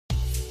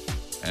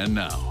And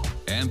now,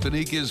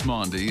 Anthony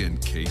Gismondi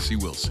and Casey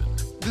Wilson.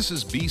 This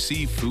is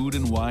BC Food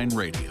and Wine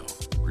Radio,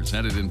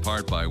 presented in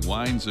part by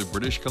Wines of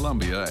British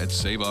Columbia at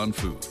Save-On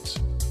Foods.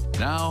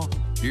 Now,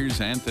 here's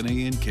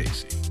Anthony and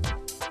Casey.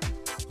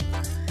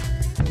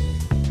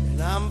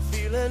 And I'm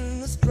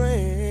feeling the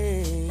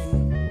strain.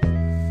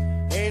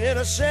 Ain't it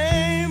a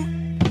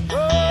shame?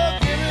 Oh,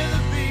 give me the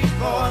beat,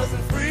 boys,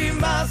 and free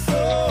my soul.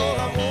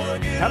 I wanna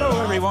get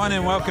Hello, everyone,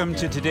 and welcome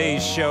to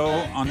today's show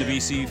on the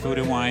BC Food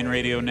and Wine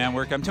Radio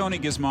Network. I'm Tony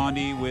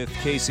Gismondi with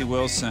Casey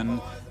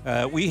Wilson.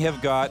 We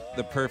have got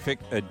the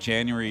perfect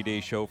January Day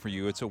show for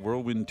you. It's a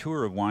whirlwind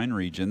tour of wine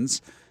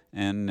regions.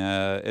 And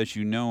as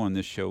you know, on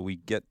this show, we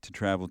get to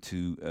travel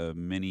to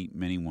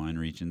many wine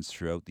regions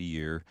throughout the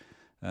year.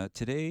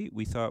 Today,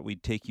 we thought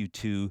we'd take you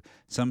to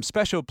some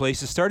special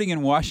places. Starting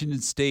in Washington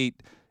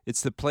State,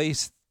 it's the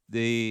place.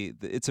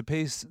 It's a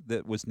place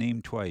that was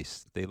named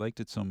twice. They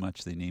liked it so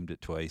much they named it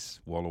twice.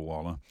 Walla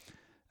Walla,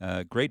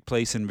 great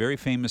place and very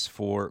famous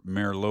for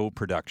Merlot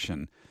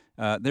production.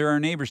 There are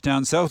neighbors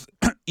down south,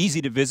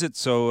 easy to visit.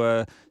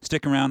 So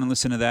stick around and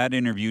listen to that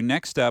interview.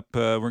 Next up,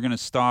 we're going to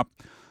stop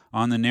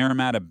on the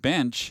Naramata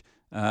Bench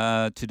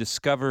to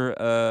discover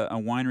a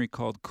winery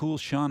called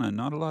Coolshawna.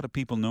 Not a lot of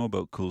people know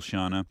about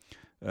Coolshawna.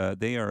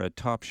 They are a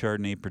top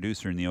Chardonnay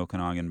producer in the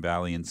Okanagan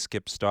Valley, and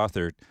Skip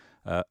Stothert,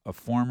 a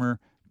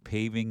former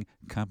paving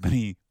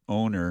company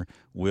owner,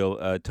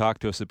 will talk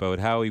to us about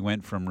how he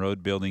went from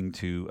road building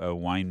to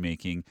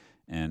winemaking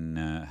and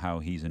how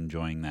he's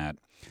enjoying that.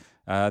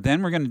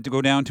 Then we're going to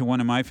go down to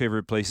one of my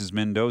favorite places,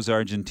 Mendoza,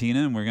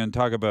 Argentina, and we're going to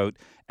talk about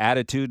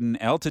attitude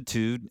and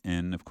altitude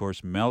and, of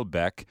course,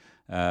 Malbec.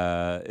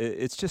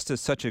 It's just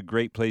such a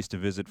great place to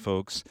visit,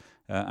 folks.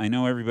 I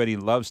know everybody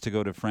loves to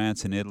go to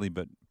France and Italy,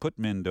 but put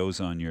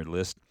Mendoza on your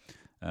list.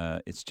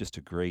 It's just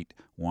a great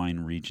wine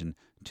region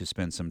to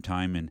spend some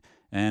time in.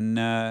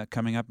 And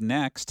coming up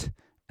next,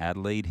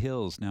 Adelaide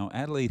Hills. Now,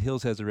 Adelaide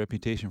Hills has a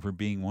reputation for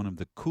being one of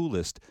the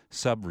coolest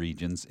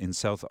sub-regions in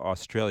South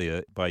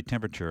Australia, by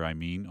temperature, I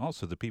mean.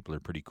 Also, the people are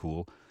pretty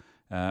cool.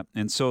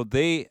 And so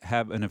they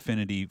have an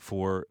affinity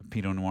for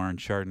Pinot Noir and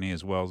Chardonnay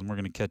as well. And we're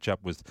going to catch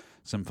up with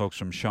some folks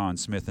from Sean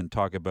Smith and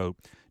talk about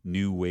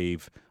new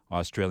wave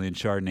Australian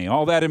Chardonnay.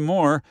 All that and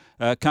more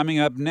coming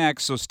up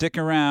next. So stick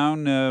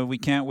around. We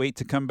can't wait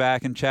to come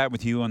back and chat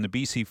with you on the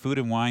BC Food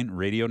and Wine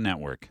Radio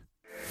Network.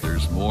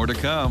 There's more to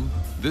come.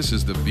 This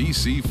is the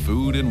BC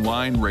Food and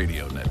Wine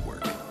Radio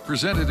Network,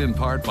 presented in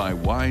part by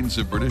Wines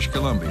of British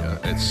Columbia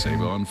at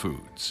Save-On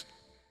Foods.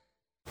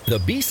 The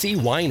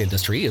BC wine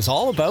industry is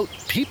all about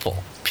people.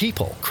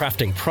 People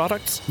crafting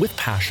products with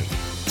passion.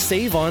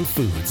 Save-On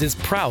Foods is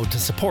proud to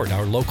support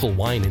our local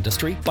wine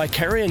industry by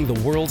carrying the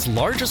world's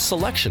largest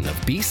selection of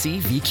BC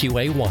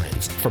VQA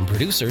wines from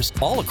producers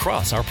all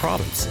across our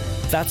province.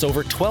 That's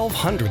over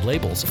 1,200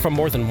 labels from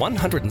more than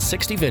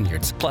 160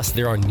 vineyards, plus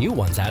there are new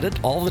ones added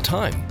all the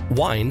time.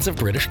 Wines of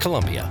British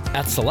Columbia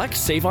at select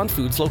Save-On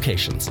Foods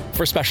locations.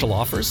 For special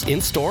offers,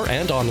 in-store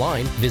and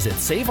online, visit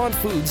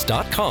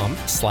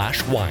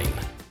saveonfoods.com/wine.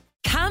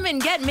 Come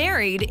and get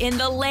married in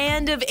the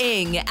land of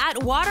Ing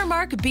at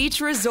Watermark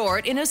Beach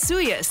Resort in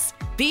Osoyoos.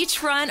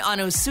 Beachfront on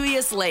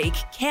Osoyoos Lake,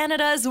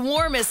 Canada's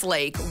warmest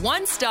lake.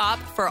 One stop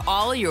for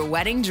all your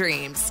wedding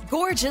dreams.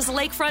 Gorgeous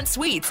lakefront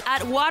suites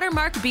at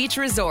Watermark Beach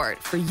Resort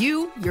for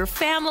you, your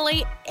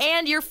family,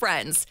 and your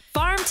friends.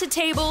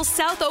 Farm-to-table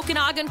South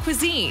Okanagan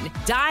cuisine.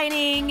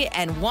 Dining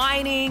and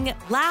whining,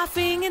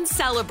 laughing and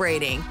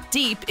celebrating.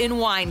 Deep in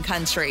wine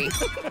country.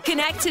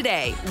 Connect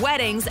today.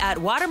 Weddings at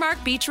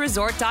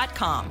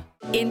watermarkbeachresort.com.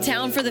 In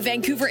town for the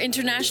Vancouver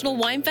International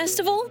Wine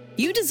Festival?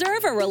 You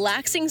deserve a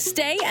relaxing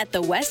stay at the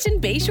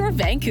Westin Bayshore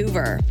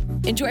Vancouver.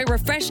 Enjoy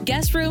refreshed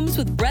guest rooms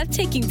with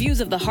breathtaking views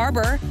of the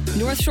harbor,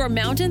 North Shore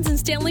Mountains, and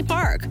Stanley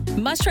Park.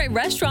 Must-try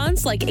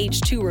restaurants like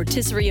H2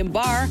 Rotisserie and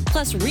Bar,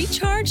 plus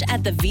recharge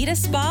at the Vita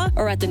Spa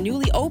or at the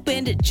newly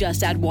opened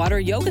Just Add Water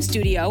Yoga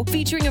Studio,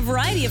 featuring a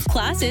variety of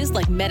classes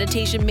like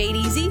Meditation Made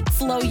Easy,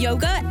 Flow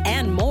Yoga,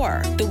 and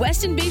more. The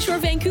Westin Bayshore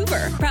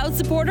Vancouver, proud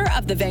supporter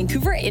of the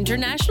Vancouver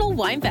International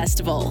Wine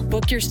Festival.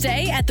 Book your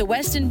stay at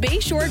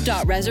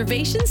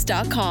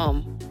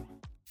thewestinbayshore.reservations.com.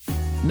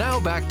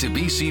 Now back to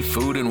BC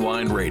Food and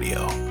Wine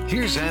Radio.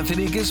 Here's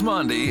Anthony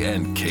Gismondi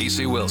and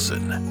Casey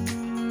Wilson.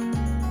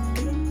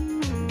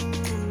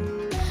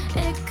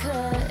 It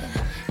could,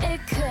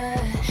 it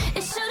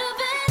should have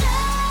been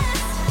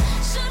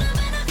us, should have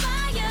been a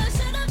fire,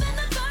 should have been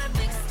the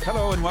perfect storm.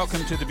 Hello and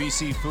welcome to the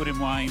BC Food and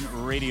Wine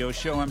Radio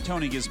Show. I'm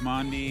Tony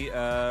Gismondi.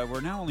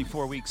 We're now only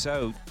 4 weeks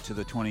out to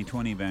the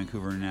 2020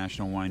 Vancouver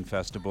International Wine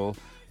Festival.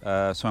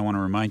 So I want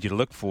to remind you to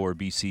look for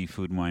BC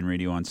Food and Wine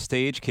Radio on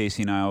stage.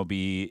 Casey and I will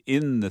be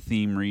in the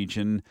theme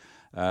region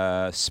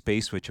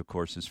space, which of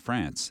course is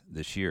France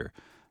this year.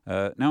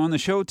 Now on the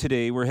show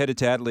today, we're headed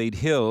to Adelaide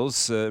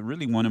Hills,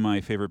 really one of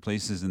my favorite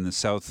places in the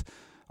South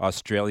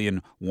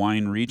Australian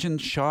wine region.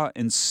 Shaw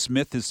and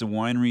Smith is the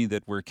winery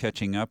that we're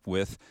catching up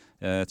with.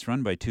 It's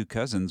run by two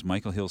cousins,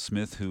 Michael Hill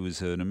Smith, who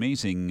is an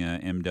amazing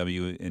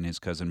MW, and his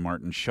cousin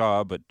Martin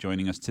Shaw. But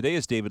joining us today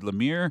is David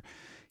Lemire.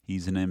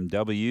 He's an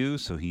MW,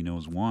 so he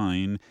knows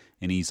wine,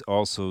 and he's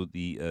also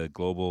the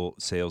global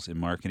sales and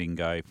marketing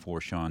guy for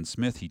Sean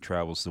Smith. He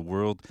travels the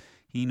world.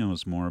 He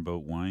knows more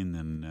about wine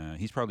than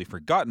he's probably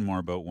forgotten more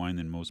about wine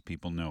than most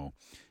people know.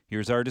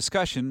 Here's our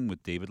discussion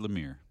with David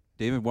Lemire.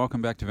 David,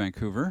 welcome back to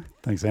Vancouver.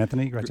 Thanks,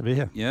 Anthony. Great to be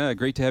here. Yeah,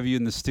 great to have you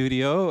in the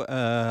studio.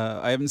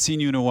 I haven't seen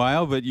you in a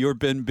while, but you've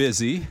been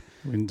busy.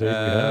 Indeed, we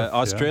have.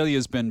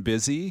 Australia's been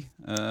busy.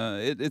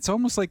 It's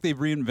almost like they've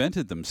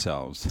reinvented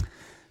themselves.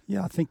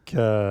 Yeah, I think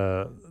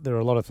there are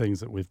a lot of things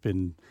that we've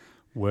been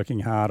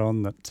working hard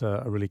on that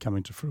are really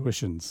coming to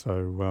fruition.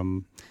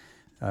 So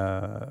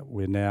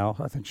we're now,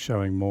 I think,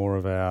 showing more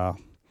of our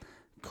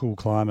cool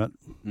climate,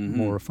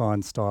 more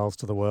refined styles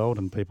to the world,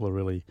 and people are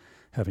really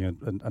having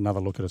another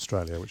look at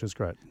Australia, which is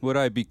great. Would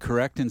I be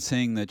correct in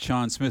saying that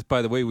Sean Smith,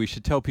 by the way, we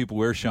should tell people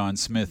where Sean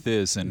Smith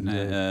is, and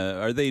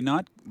are they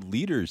not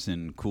leaders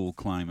in cool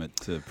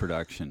climate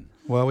production?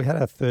 Well, we had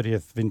our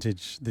 30th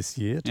vintage this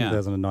year,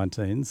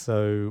 2019,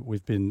 so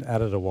we've been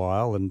at it a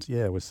while, and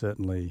we're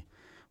certainly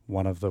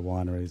one of the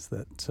wineries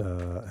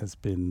that has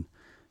been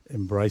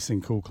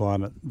embracing cool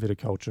climate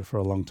viticulture for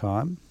a long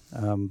time.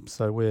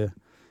 So we're,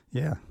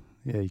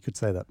 you could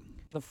say that.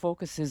 The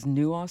focus is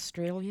New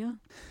Australia?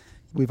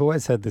 We've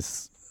always had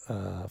this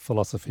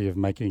philosophy of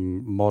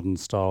making modern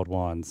styled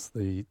wines.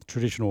 The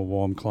traditional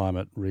warm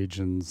climate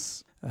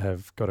regions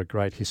have got a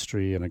great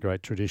history and a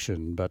great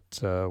tradition,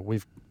 but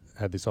we've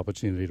had this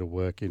opportunity to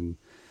work in,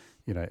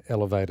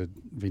 elevated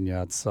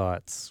vineyard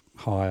sites,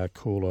 higher,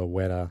 cooler,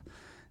 wetter,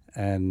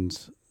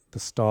 and the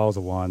styles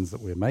of wines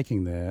that we're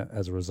making there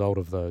as a result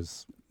of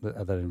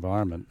that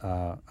environment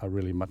are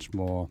really much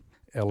more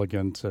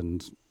elegant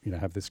and,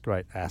 have this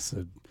great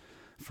acid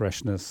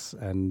freshness,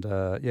 and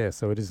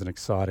so it is an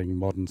exciting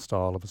modern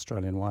style of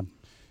Australian wine.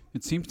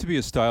 It seems to be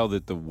a style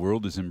that the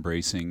world is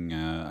embracing.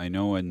 I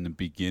know in the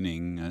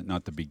beginning,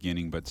 not the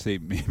beginning, but say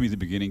maybe the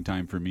beginning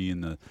time for me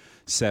in the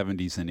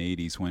 70s and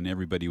 80s when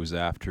everybody was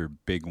after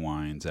big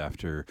wines,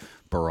 after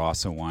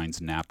Barossa wines,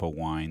 Napa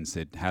wines.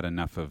 It had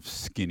enough of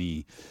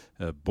skinny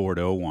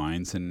Bordeaux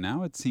wines, and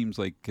now it seems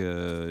like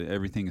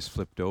everything is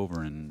flipped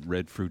over and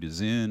red fruit is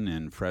in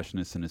and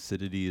freshness and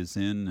acidity is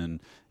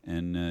in,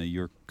 and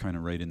you're kind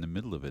of right in the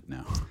middle of it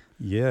now.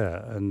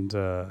 Yeah, and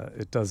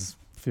it does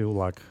feel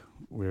like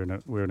we're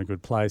in a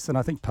good place, and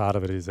I think part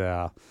of it is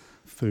our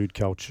food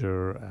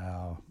culture,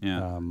 our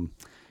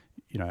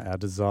our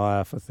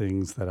desire for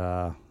things that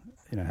are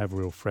have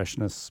real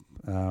freshness,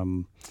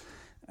 and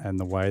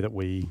the way that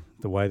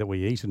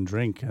we eat and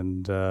drink,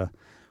 and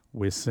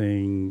we're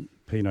seeing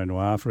Pinot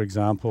Noir, for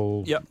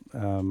example,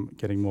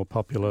 getting more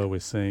popular. We're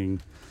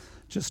seeing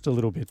just a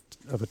little bit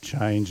of a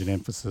change in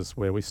emphasis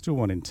where we still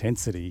want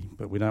intensity,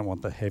 but we don't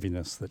want the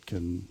heaviness that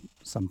can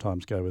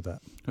sometimes go with that.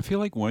 I feel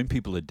like wine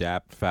people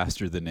adapt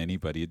faster than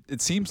anybody.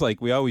 It seems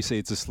like we always say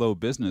it's a slow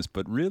business,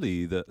 but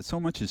really so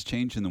much has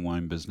changed in the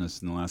wine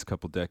business in the last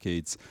couple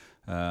decades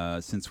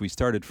since we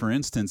started. For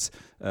instance,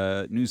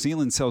 New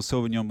Zealand sells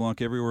Sauvignon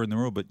Blanc everywhere in the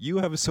world, but you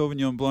have a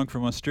Sauvignon Blanc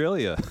from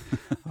Australia.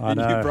 I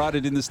know. You brought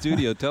it in the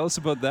studio. Tell us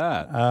about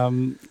that.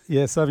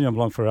 Sauvignon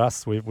Blanc for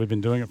us, we've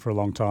been doing it for a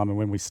long time, and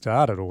when we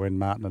started, or when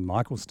Martin and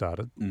Michael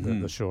started,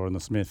 the Shaw and the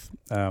Smith,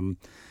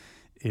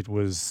 it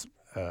was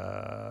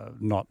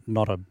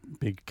not a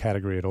big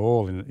category at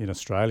all in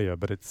Australia,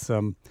 but it's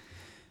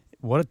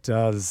what it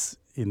does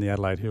in the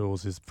Adelaide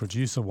Hills is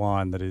produce a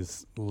wine that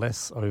is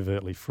less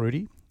overtly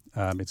fruity.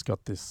 It's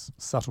got this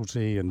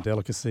subtlety and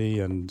delicacy,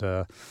 and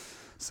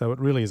so it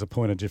really is a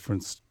point of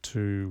difference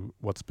to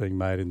what's being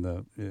made in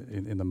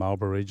the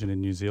Marlborough region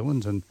in New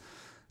Zealand, and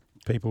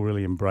people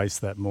really embrace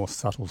that more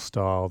subtle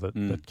style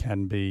that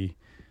can be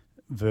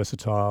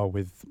versatile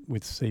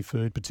with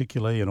seafood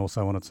particularly, and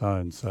also on its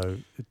own, so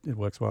it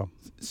works well.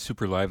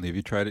 Super lively. Have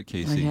you tried it,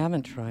 Casey? I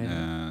haven't tried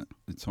it.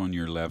 It's on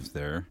your left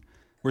there.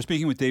 We're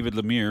speaking with David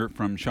Lemire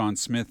from Sean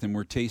Smith, and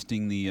we're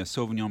tasting the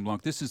Sauvignon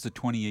Blanc. This is the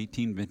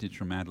 2018 vintage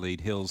from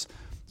Adelaide Hills.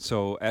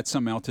 So at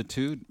some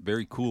altitude,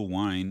 very cool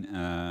wine,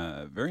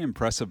 very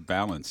impressive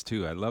balance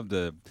too. I love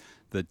the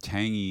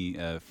tangy,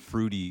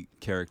 fruity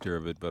character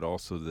of it, but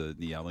also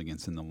the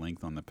elegance and the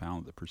length on the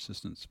palate, the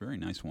persistence. Very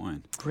nice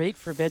wine. Great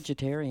for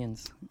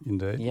vegetarians.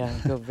 Indeed. Yeah,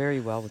 go very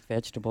well with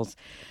vegetables.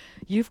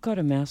 You've got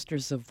a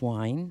Master's of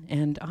Wine,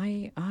 and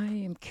I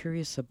am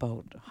curious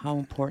about how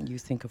important you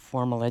think a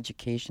formal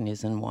education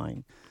is in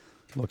wine.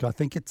 Look, I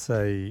think it's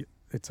a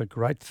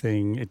great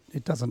thing.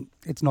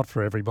 It's not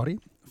for everybody.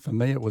 For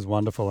me, it was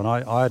wonderful, and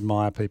I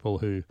admire people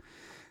who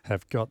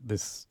have got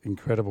this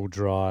incredible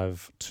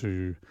drive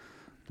to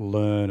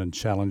learn and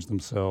challenge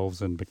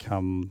themselves and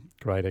become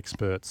great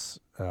experts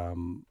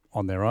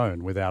on their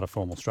own without a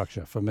formal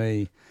structure. For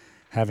me,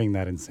 having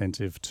that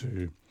incentive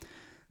to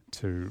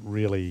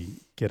really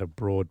get a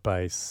broad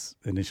base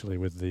initially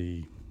with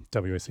the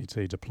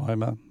WSET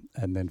diploma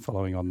and then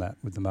following on that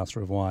with the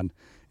Master of Wine,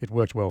 it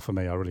worked well for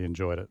me. I really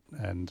enjoyed it.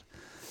 And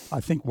I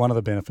think one of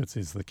the benefits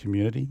is the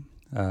community,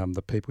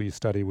 the people you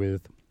study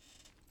with,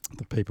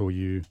 the people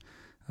you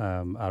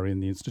are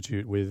in the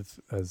institute with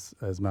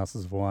as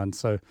Masters of Wine.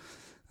 So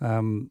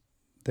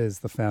there's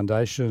the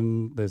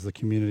foundation, there's the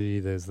community,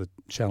 there's the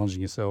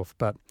challenging yourself,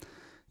 but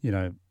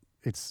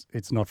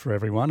it's not for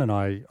everyone. And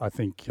I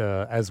think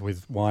as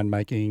with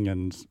winemaking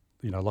and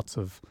lots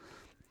of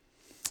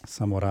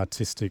somewhat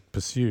artistic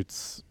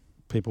pursuits,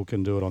 people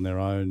can do it on their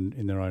own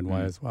in their own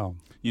way as well.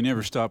 You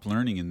never stop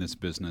learning in this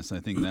business. I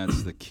think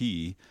that's the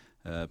key.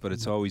 But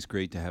it's always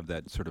great to have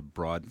that sort of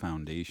broad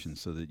foundation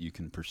so that you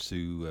can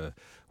pursue.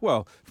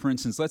 For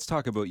instance, let's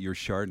talk about your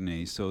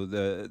Chardonnay. So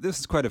this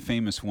is quite a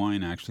famous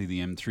wine, actually,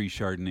 the M3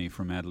 Chardonnay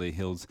from Adelaide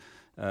Hills.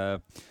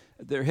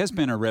 There has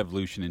been a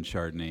revolution in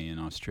Chardonnay in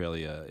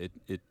Australia.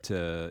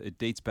 It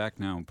dates back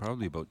now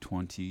probably about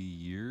 20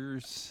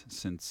 years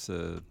since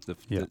the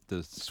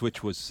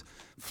switch was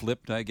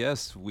flipped, I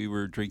guess. We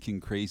were drinking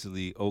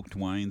crazily oaked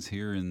wines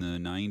here in the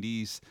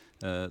 90s.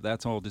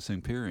 That's all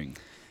disappearing.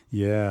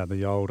 Yeah,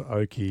 the old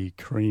oaky,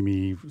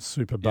 creamy,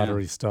 super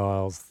buttery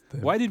styles.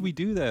 Why did we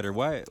do that, or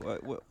what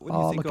do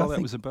you think that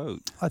was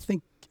about? I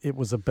think it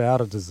was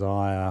about a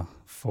desire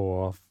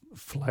for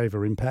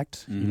flavour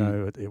impact.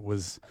 Mm-hmm. It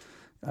was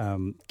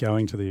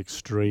going to the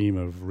extreme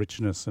of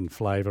richness and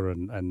flavour,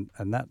 and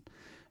that,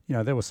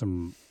 there were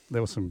some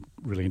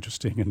really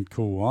interesting and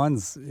cool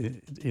wines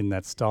in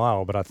that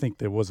style. But I think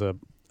there was a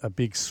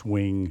big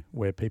swing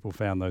where people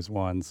found those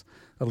wines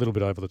a little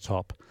bit over the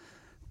top.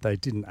 They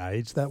didn't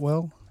age that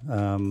well.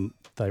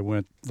 They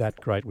weren't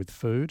that great with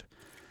food.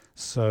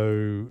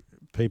 So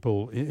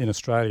people in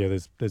Australia,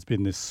 there's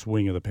been this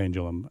swing of the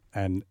pendulum,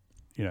 and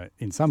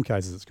in some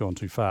cases it's gone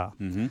too far.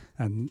 Mm-hmm.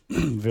 And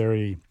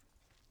very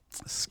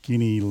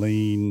skinny,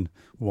 lean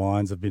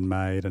wines have been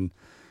made, and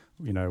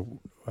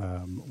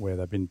where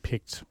they've been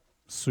picked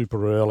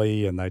super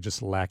early and they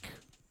just lack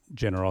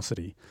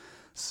generosity.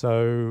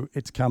 So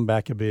it's come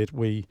back a bit.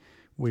 We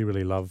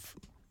really love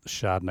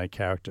Chardonnay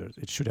character.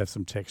 It should have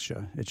some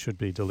texture. It should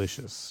be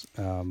delicious.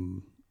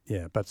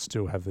 But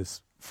still have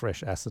this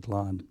fresh acid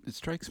line. It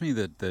strikes me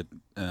that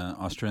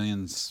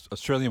Australian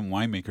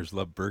winemakers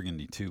love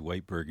Burgundy too,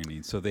 white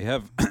Burgundy. So they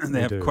have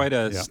quite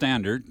a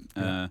standard,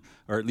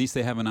 or at least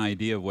they have an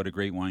idea of what a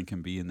great wine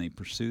can be, and they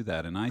pursue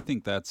that. And I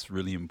think that's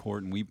really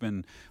important. We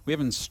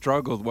haven't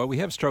struggled. Well, we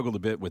have struggled a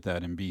bit with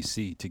that in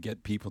BC to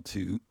get people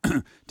to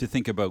to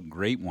think about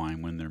great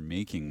wine when they're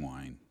making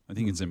wine. I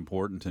think it's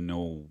important to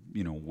know,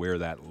 where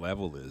that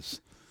level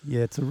is.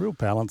 Yeah, it's a real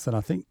balance, and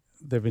I think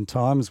there have been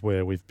times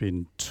where we've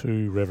been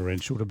too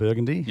reverential to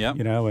Burgundy. Yeah,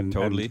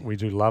 totally. And we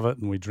do love it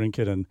and we drink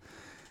it, and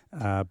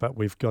but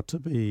we've got to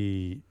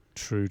be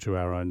true to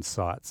our own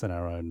sites and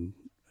our own,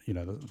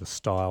 the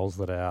styles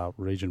that our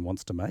region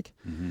wants to make.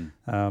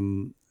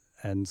 Mm-hmm.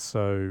 And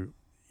so,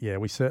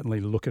 we certainly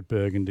look at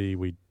Burgundy,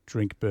 we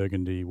drink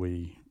Burgundy,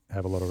 we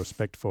have a lot of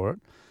respect for it,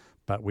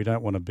 but we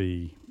don't want to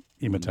be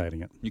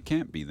imitating it. You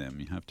can't be them.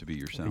 You have to be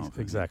yourself.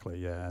 Exactly,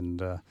 yeah. And,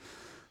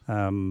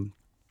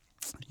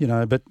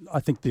 but I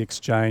think the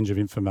exchange of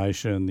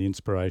information, the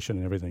inspiration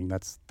and everything,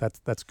 that's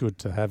good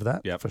to have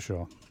that, for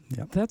sure.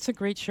 Yep. That's a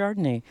great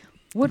Chardonnay.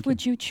 What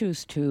would you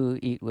choose to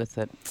eat with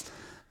it?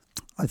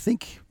 I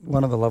think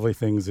one of the lovely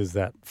things is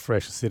that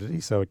fresh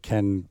acidity, so it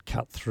can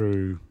cut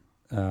through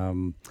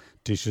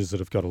dishes that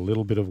have got a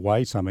little bit of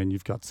weight. I mean,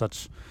 you've got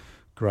such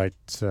great,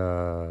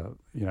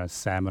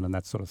 salmon and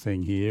that sort of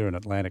thing here, and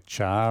Atlantic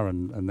char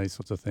and these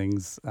sorts of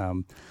things.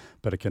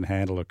 But it can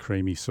handle a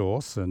creamy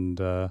sauce, and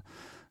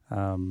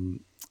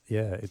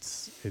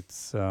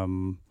it's a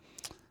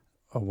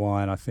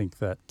wine. I think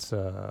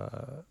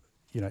that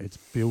it's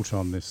built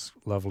on this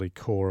lovely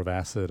core of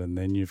acid, and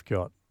then you've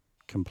got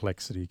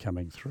complexity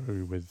coming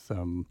through with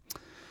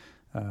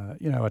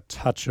a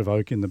touch of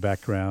oak in the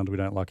background. We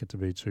don't like it to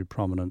be too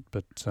prominent,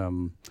 but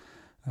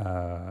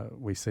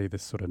we see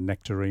this sort of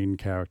nectarine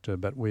character,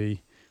 but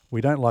we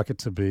don't like it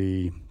to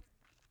be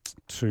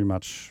too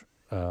much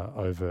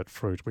overt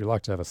fruit. We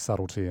like to have a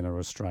subtlety and a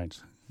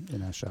restraint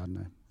in our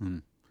Chardonnay.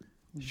 Mm.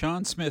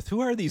 Sean Smith, who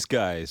are these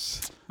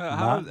guys?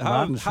 How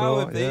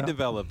have they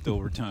developed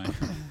over time?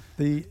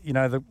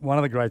 One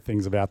of the great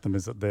things about them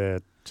is that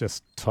they're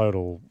just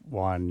total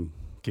wine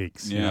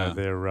geeks. Yeah.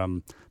 They're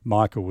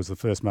Michael was the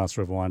first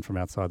master of wine from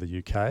outside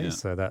the UK,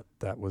 so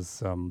that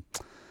was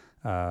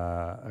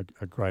a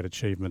great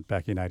achievement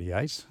back in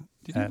 '88.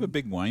 Did he have a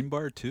big wine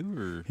bar too,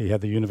 or he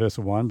had the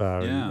Universal Wine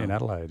Bar in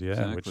Adelaide,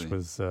 exactly. which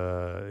was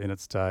in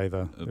its day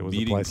it was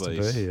the place to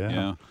be.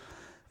 Yeah.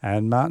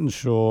 And Martin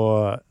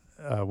Shaw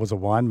was a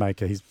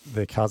winemaker.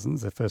 They're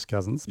cousins, they're first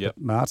cousins. Yep.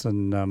 But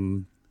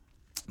Martin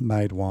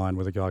made wine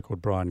with a guy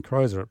called Brian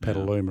Crozer at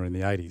Petaluma in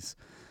the 80s,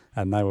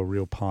 and they were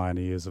real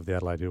pioneers of the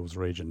Adelaide Hills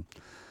region.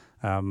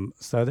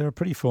 So they're a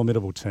pretty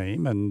formidable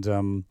team,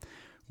 and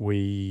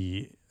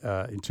we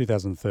in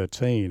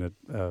 2013,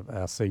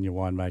 our senior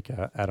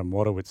winemaker Adam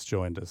Wadowitz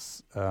joined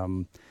us.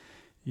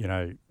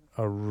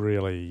 A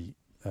really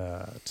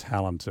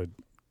talented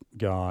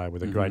guy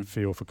with a great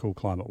feel for cool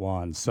climate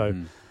wines. So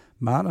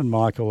Martin and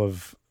Michael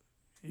have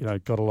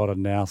got a lot of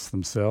nous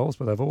themselves,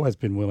 but they've always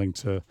been willing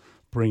to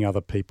bring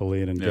other people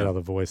in and get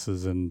other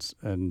voices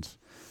and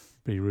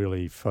be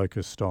really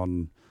focused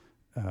on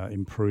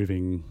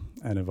improving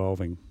and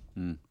evolving.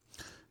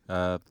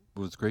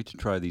 Well, it's great to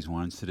try these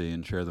wines today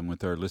and share them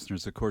with our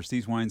listeners. Of course,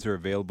 these wines are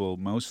available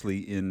mostly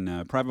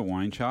in private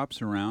wine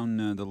shops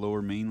around the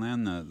Lower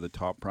Mainland, the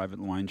top private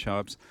wine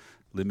shops,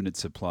 limited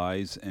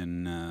supplies,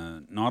 and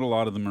not a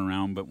lot of them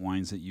around, but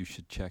wines that you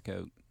should check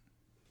out.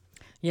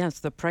 Yes,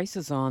 the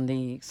prices on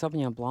the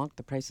Sauvignon Blanc,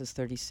 the price is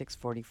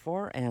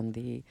 $36.44, and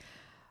the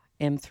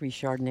M3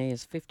 Chardonnay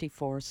is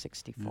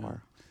 $54.64. Yeah.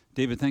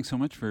 David, thanks so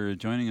much for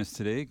joining us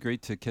today.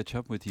 Great to catch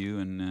up with you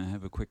and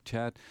have a quick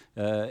chat.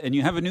 And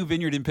you have a new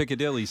vineyard in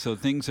Piccadilly, so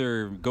things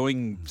are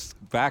going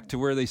back to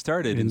where they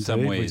started in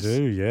some ways. We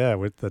do, yeah.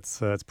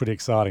 That's it's pretty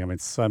exciting. I mean,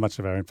 so much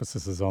of our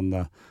emphasis is on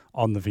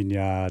the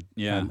vineyard,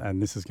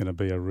 and this is going to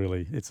be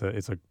it's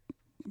a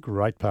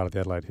great part of the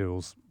Adelaide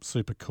Hills,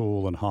 super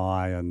cool and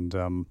high, and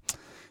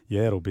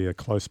it'll be a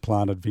close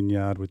planted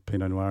vineyard with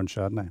Pinot Noir and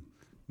Chardonnay.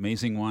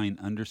 Amazing wine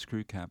under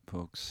screw cap,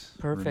 folks.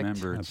 Perfect.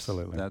 Remember,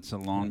 absolutely. That's a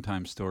long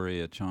time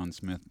story at Sean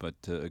Smith, but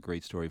a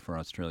great story for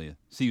Australia.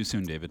 See you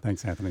soon, David.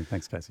 Thanks, Anthony.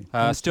 Thanks, Casey.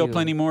 Still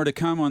plenty more to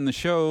come on the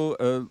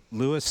show.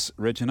 Luis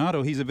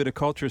Reginato, he's a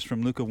viticulturist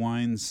from Luca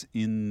Wines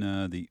in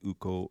the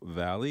Uco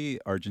Valley,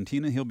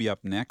 Argentina. He'll be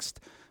up next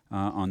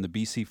on the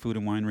BC Food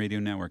and Wine Radio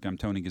Network. I'm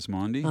Tony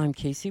Gismondi. I'm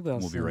Casey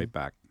Wilson. We'll be right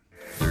back.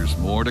 There's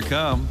more to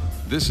come.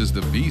 This is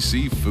the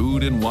BC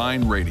Food and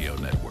Wine Radio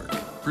Network,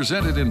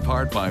 presented in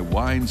part by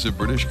Wines of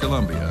British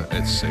Columbia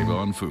at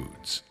Save-On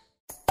Foods.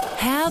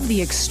 Have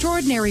the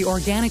extraordinary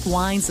organic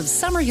wines of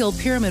Summerhill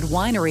Pyramid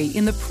Winery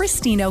in the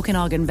pristine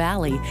Okanagan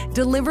Valley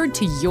delivered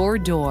to your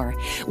door.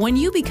 When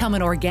you become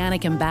an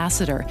organic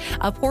ambassador,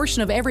 a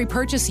portion of every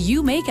purchase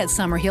you make at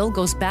Summerhill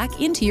goes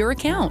back into your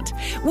account,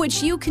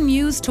 which you can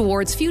use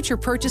towards future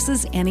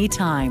purchases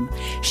anytime.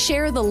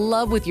 Share the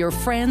love with your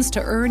friends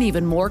to earn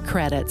even more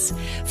credits.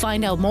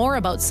 Find out more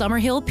about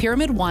Summerhill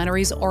Pyramid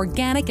Winery's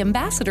Organic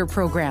Ambassador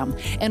Program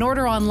and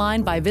order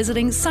online by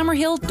visiting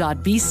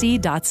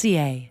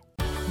summerhill.bc.ca.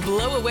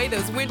 Blow away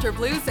those winter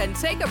blues and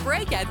take a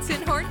break at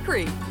Tinhorn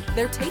Creek.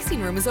 Their tasting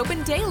room is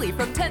open daily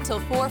from 10 till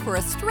 4 for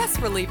a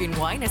stress-relieving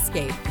wine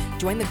escape.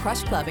 Join the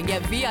Crush Club and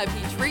get VIP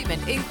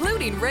treatment,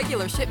 including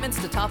regular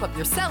shipments to top up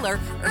your cellar,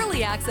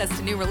 early access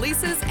to new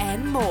releases,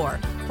 and more.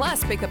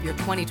 Plus, pick up your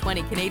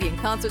 2020 Canadian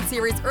Concert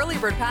Series Early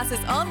Bird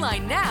Passes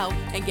online now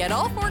and get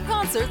all 4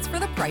 concerts for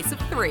the price of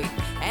 3.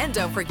 And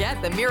don't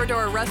forget, the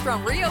Mirador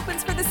restaurant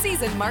reopens for the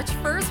season March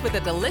 1st with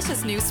a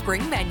delicious new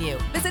spring menu.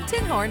 Visit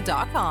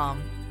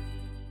tinhorn.com.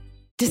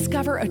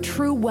 Discover a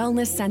true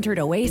wellness-centered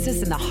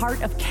oasis in the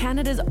heart of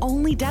Canada's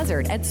only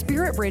desert at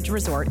Spirit Ridge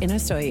Resort in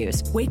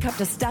Osoyoos. Wake up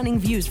to stunning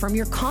views from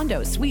your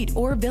condo, suite,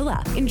 or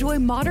villa. Enjoy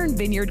modern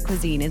vineyard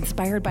cuisine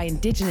inspired by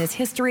Indigenous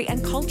history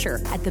and culture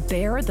at the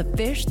Bear, the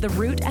Fish, the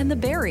Root, and the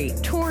Berry.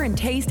 Tour and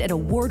taste at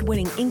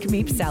award-winning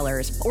Inkmeep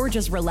cellars, or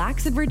just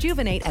relax and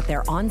rejuvenate at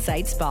their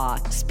on-site spa.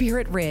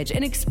 Spirit Ridge,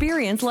 an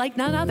experience like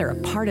none other,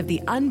 part of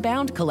the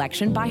Unbound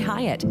collection by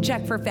Hyatt.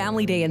 Check for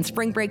Family Day and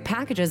Spring Break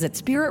packages at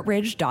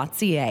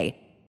spiritridge.ca.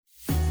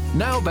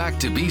 Now back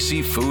to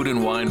BC Food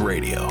and Wine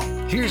Radio.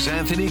 Here's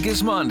Anthony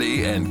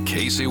Gismondi and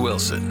Casey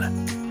Wilson.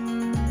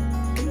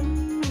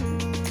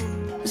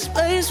 This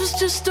place was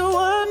just a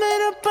world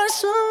made up by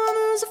someone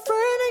who's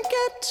afraid to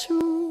get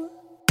too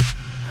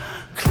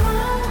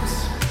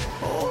close.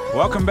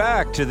 Welcome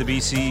back to the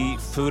BC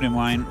Food and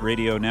Wine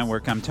Radio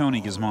Network. I'm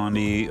Tony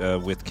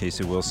Gismondi with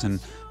Casey Wilson.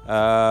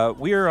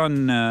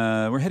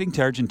 We're heading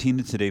to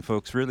Argentina today,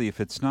 folks. Really,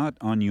 if it's not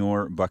on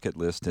your bucket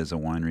list as a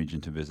wine region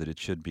to visit, it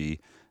should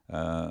be.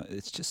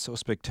 It's just so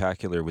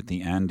spectacular with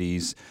the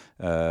Andes,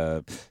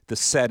 the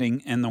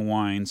setting, and the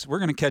wines. We're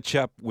going to catch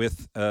up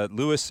with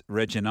Luis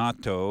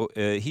Reginato.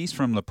 He's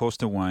from La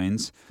Posta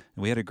Wines.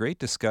 We had a great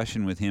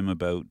discussion with him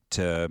about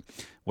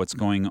what's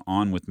going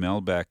on with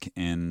Malbec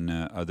and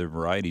other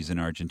varieties in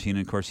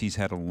Argentina. Of course, he's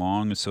had a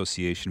long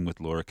association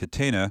with Laura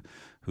Catena,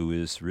 who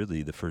is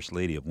really the first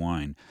lady of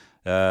wine.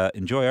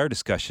 Enjoy our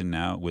discussion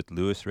now with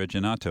Luis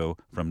Reginato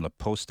from La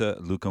Posta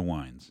Luca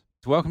Wines.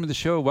 Welcome to the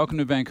show. Welcome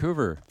to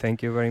Vancouver.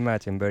 Thank you very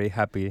much. I'm very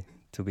happy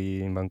to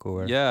be in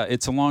Vancouver. Yeah,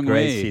 it's a long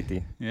Great way.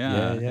 city.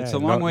 Yeah, it's a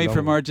long way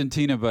from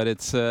Argentina, but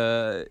it's.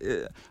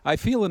 I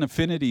feel an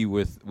affinity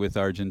with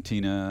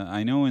Argentina.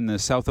 I know in the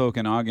South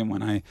Okanagan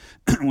when I'm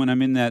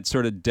in that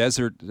sort of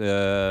desert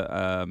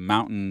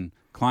mountain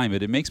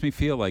climate, it makes me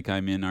feel like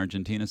I'm in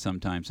Argentina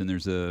sometimes, and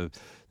there's a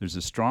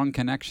strong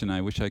connection.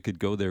 I wish I could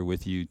go there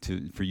with you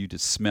for you to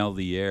smell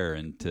the air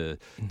and to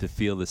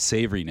feel the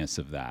savoriness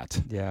of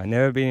that. Yeah, I've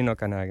never been in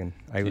Okanagan.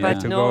 I would like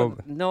to go.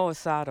 No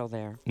asado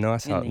there. No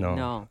asado,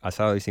 no.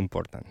 Asado is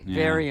important. Yeah.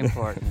 Very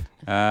important.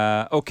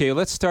 Okay,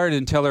 let's start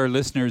and tell our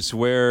listeners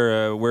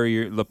where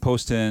you're, La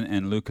Posta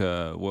and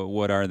Luca,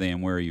 what are they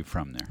and where are you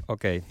from there?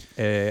 Okay,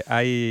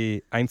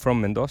 I'm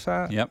from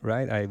Mendoza, yep.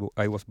 Right?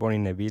 I was born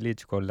in a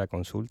village called La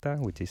Consulta,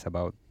 which is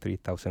about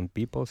 3,000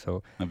 people.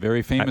 So a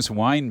very famous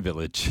wine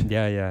village.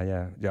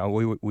 Yeah.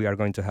 We are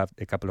going to have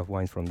a couple of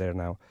wines from there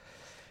now.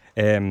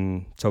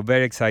 So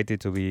very excited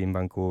to be in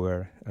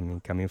Vancouver. I mean,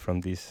 coming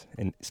from this,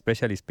 and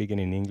especially speaking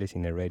in English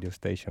in a radio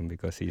station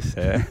because it's...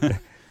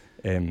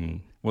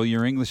 well,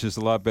 your English is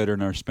a lot better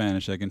than our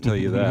Spanish, I can tell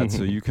you that,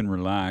 so you can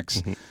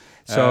relax.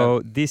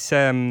 So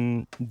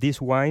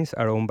these wines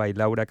are owned by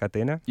Laura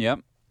Catena. Yep.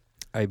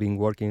 I've been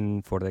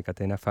working for the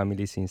Catena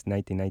family since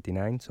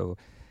 1999. So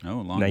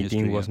long 19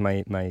 history, was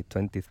yeah. my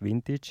 20th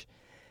vintage.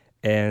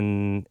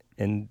 And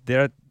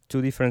there are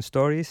two different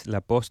stories. La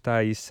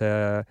Posta is,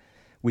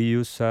 we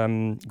use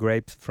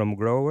grapes from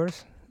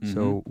growers.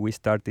 So we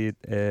started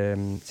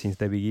since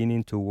the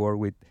beginning to work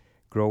with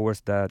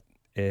growers that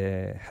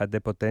had the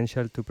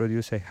potential to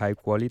produce a high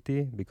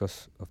quality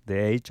because of the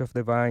age of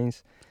the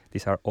vines.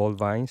 These are old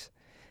vines,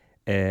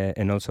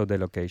 and also the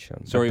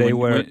location. Sorry,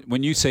 But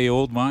when you say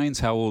old vines,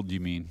 how old do you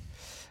mean?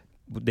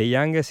 The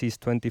youngest is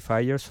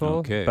 25 years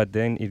old, Okay. but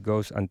then it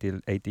goes until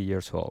 80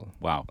 years old.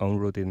 Wow.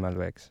 Unrooted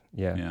Malbecs.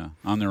 Yeah. Yeah.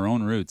 On their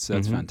own roots.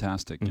 That's Mhm.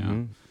 fantastic. Yeah.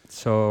 Mhm.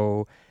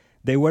 So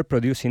they were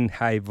producing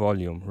high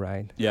volume,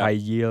 right? Yeah. High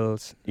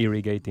yields,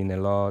 irrigating a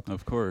lot.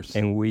 Of course.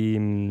 And we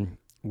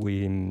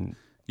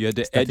You had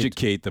to started-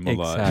 educate them a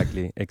lot.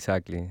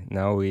 Exactly.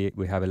 Now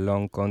we have a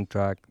long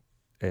contract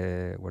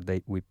where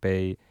we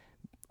pay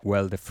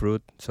well the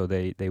fruit, so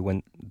they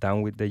went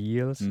down with the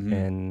yields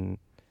and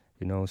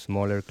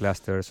smaller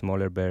clusters,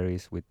 smaller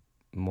berries with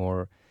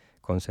more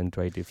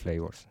concentrated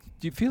flavors.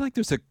 Do you feel like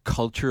there's a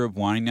culture of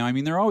wine now? I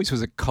mean, there always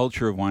was a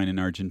culture of wine in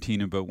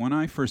Argentina, but when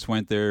I first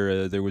went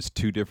there, there was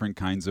two different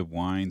kinds of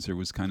wines. There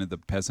was kind of the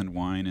peasant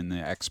wine and the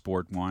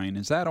export wine.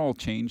 Has that all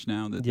changed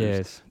now? That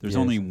Yes. There's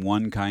yes. only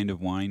one kind of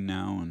wine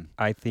now, and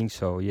I think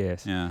so,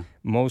 yes. yeah,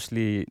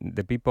 Mostly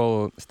the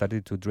people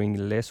started to drink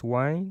less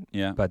wine,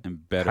 yeah, but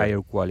and better.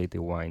 higher quality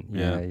wine.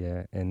 Yeah.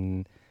 Yeah.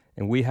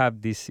 And we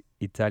have this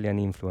Italian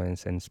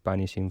influence and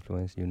Spanish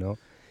influence,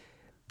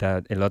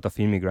 that a lot of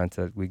immigrants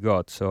that we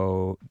got.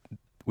 So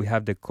we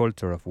have the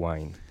culture of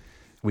wine.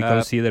 We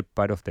consider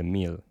part of the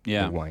meal,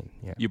 Yeah. the wine.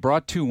 Yeah. You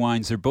brought two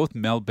wines. They're both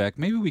Malbec.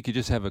 Maybe we could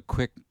just have a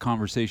quick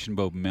conversation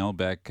about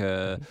Malbec.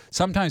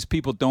 Sometimes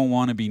people don't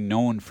want to be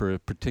known for a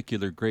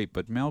particular grape,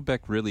 but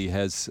Malbec really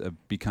has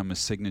become a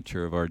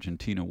signature of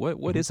Argentina.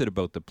 What is it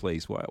about the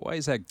place? Why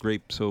is that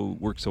grape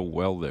work so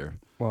well there?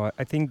 Well,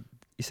 I think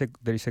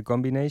there is a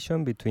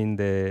combination between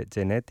the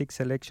genetic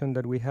selection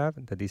that we have,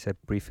 that is a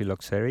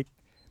pre-phylloxeric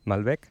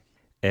Malbec,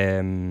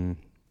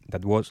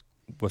 that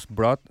was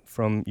brought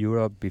from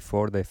Europe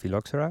before the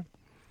phylloxera,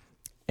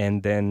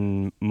 and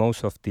then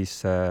most of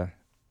these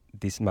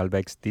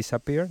Malbecs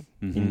disappeared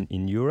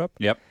in Europe,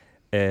 Yep.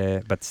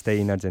 but stay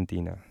in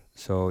Argentina.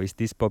 So it's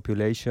this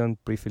population,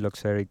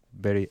 pre-phylloxeric,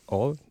 very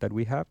old that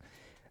we have,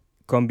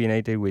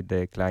 combined with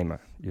the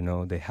climate,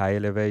 the high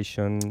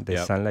elevation, the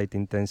Yep. sunlight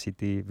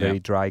intensity, very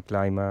Yep. dry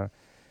climate,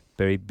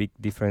 very big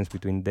difference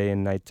between day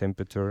and night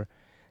temperature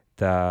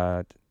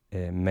that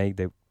make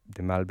the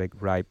Malbec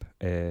ripe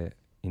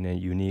in a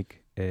unique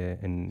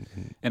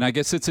And I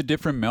guess it's a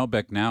different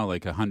Malbec now,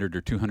 like 100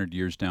 or 200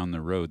 years down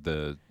the road,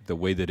 the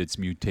way that it's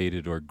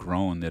mutated or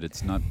grown, that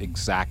it's not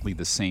exactly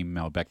the same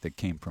Malbec that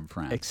came from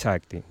France.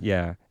 Exactly.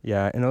 Yeah.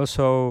 And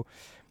also,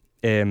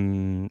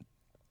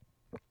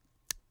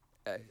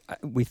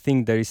 we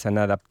think there is an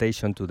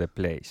adaptation to the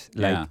place,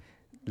 like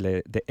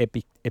the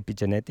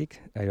epigenetic.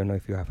 I don't know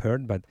if you have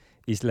heard, but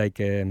it's like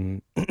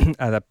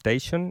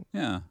adaptation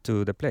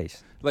to the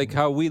place. Like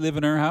how we live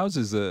in our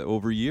houses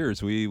over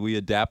years, we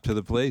adapt to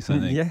the place, I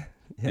think.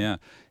 Yeah.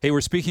 Hey,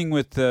 we're speaking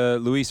with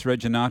Luis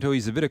Reginato.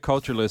 He's a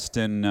viticulturalist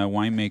and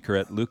winemaker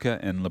at Lucca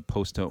and La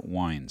Posta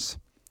Wines.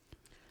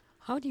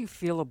 How do you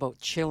feel about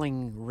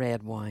chilling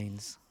red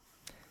wines?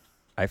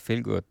 I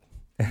feel good.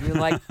 You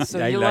like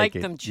I like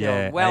it. them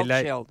chilled,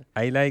 chilled.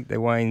 I like the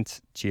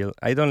wines chilled.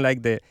 I don't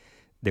like the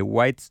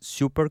whites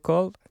super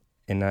cold,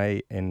 and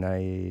I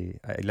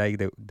like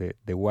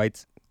the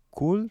whites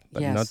cool,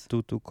 but not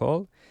too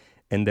cold,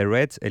 and the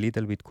reds a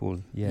little bit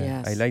cool. Yeah,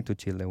 Yes. I like to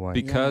chill the wine.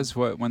 Because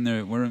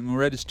when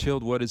red is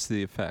chilled, what is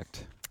the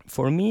effect?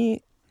 For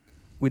me,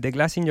 with the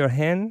glass in your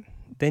hand,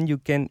 then you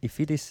can, if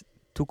it is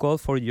too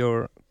cold for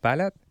your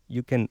palate,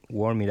 you can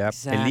warm it up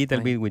a little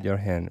Exactly. bit with your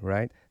hand,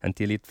 right?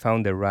 Until it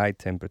found the right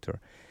temperature.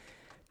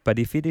 But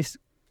if it is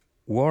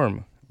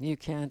warm, You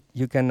can't.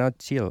 you cannot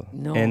chill.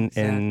 No, and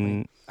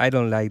exactly. I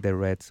don't like the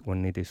reds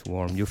when it is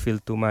warm. You feel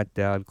too much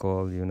the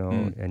alcohol,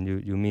 and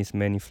you miss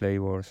many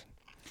flavors.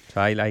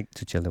 So I like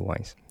to chill the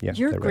wines. Yeah,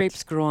 Your the reds.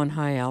 grapes grow on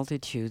high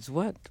altitudes.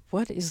 What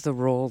is the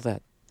role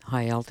that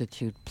high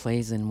altitude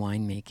plays in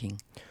winemaking?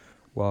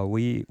 Well,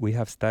 we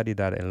have studied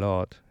that a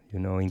lot.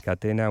 In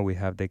Catena, we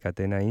have the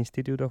Catena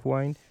Institute of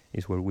Wine.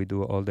 Is where we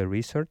do all the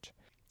research.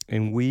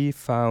 And we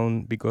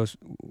found, because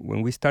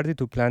when we started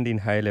to plant in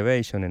high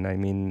elevation, and I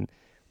mean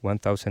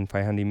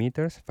 1,500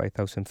 meters,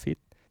 5,000 feet,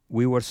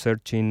 we were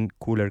searching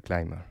cooler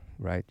climate,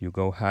 right? You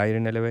go higher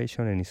in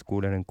elevation and it's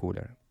cooler and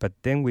cooler. But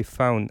then we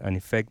found an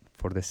effect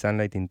for the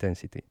sunlight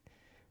intensity.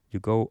 You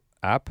go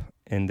up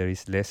and there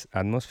is less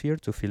atmosphere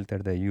to filter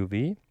the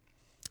UV.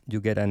 You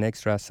get an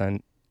extra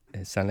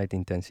sunlight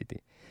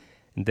intensity.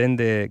 And then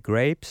the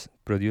grapes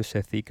produce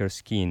a thicker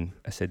skin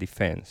as a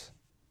defense.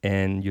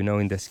 And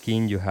in the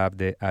skin you have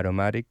the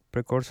aromatic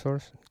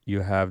precursors. You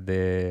have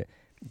the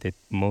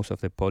most of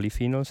the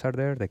polyphenols are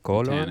there, the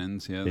color,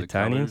 Tannins, the tannins,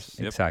 colors.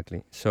 Yep.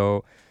 exactly.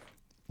 So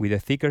with a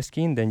thicker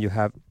skin, then you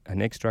have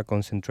an extra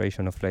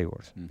concentration of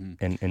flavors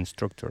and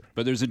structure.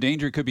 But there's a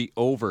danger it could be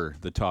over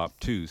the top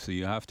too, so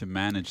you have to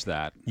manage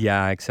that.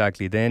 Yeah,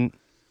 exactly. Then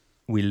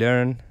we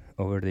learn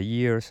over the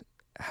years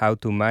how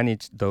to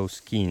manage those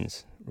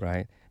skins,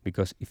 right?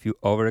 Because if you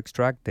over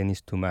extract, then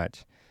it's too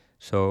much.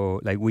 So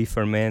like we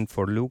ferment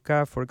for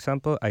Luca, for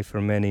example, I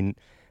ferment in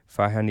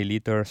 500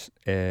 liters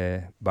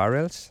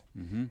barrels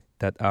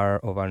that are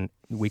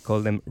we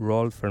call them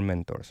roll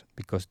fermenters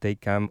because they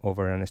come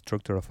over a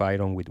structure of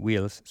iron with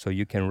wheels, so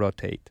you can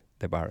rotate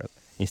the barrel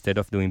instead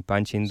of doing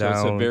punching down.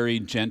 So it's a very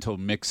gentle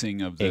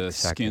mixing of the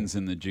skins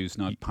and the juice,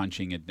 not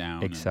punching it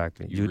down.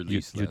 Exactly.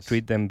 You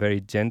treat them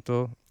very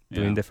gentle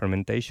during the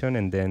fermentation,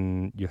 and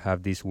then you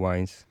have these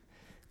wines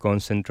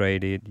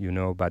concentrated,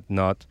 but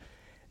not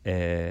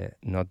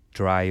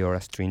dry or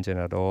astringent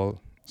at all.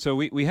 So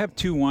we have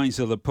two wines,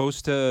 the La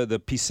Posta, the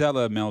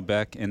Pisella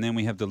Malbec, and then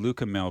we have the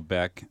Luca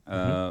Malbec.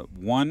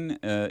 One,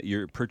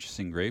 you're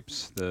purchasing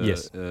grapes, the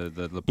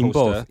La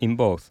Posta. In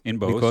both.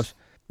 Because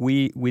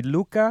with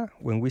Luca,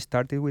 when we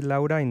started with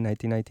Laura in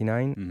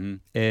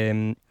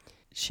 1999,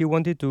 she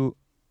wanted to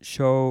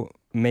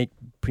make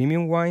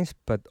premium wines,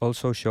 but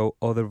also show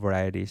other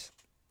varieties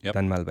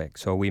than Malbec.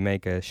 So we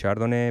make a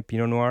Chardonnay,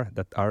 Pinot Noir,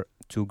 that are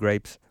two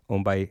grapes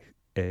owned by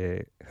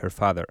her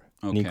father,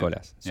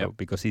 Nicolas. So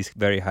because it's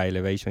very high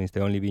elevation, it's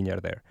the only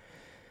vineyard there.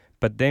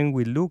 But then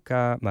with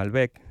Luca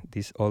Malbec,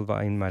 this all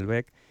vine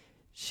Malbec,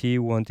 she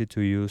wanted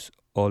to use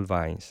all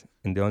vines.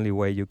 And the only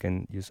way you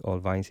can use all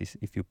vines is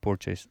if you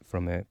purchase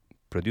from a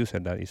producer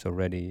that is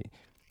already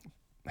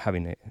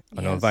having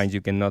an all vines.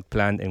 You cannot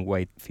plant and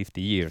wait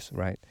 50 years,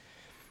 right?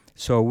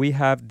 So we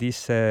have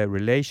this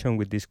relation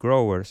with these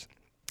growers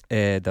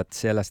that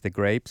sell us the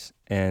grapes,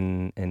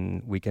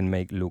 and we can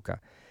make Luca.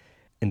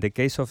 In the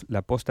case of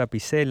La Posta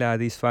Pisella,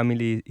 this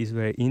family is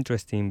very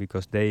interesting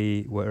because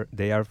they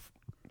are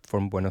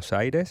from Buenos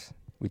Aires,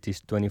 which is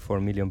 24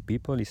 million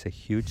people. It's a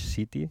huge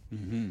city.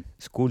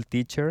 School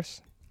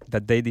teachers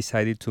that they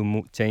decided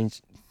to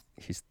change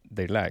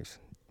their lives,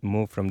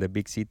 move from the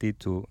big city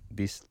to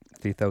this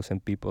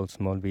 3,000 people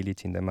small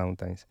village in the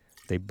mountains.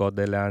 They bought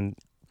the land.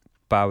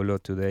 Pablo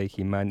today,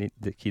 he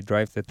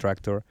drives the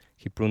tractor,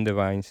 he pruned the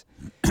vines.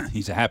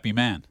 He's a happy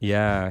man.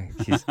 Yeah,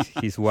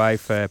 his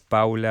wife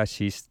Paula,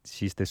 she's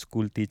the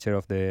school teacher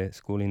of the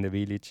school in the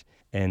village,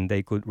 and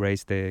they could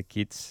raise the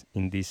kids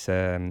in this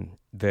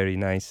very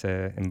nice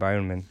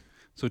environment.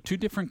 So two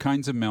different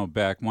kinds of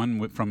Malbec,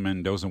 one from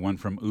Mendoza, one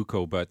from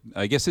Uco, but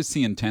I guess it's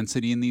the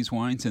intensity in these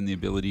wines and the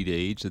ability to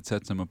age that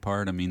sets them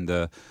apart. I mean,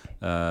 the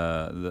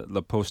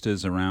La Posta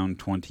is around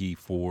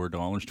 $24,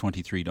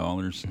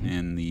 $23,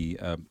 and the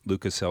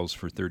Luca sells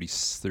for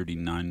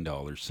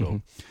 $39.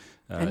 So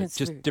it's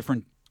just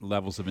different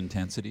levels of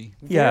intensity.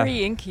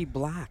 Very inky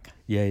black.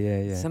 Yeah.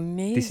 It's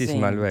amazing. This is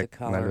Malbec. The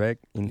color. Malbec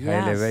in high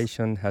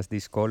elevation has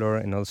this color,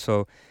 and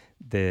also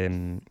the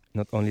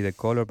not only the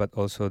color but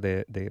also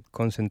the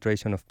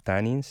concentration of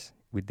tannins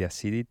with the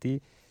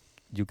acidity.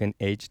 You can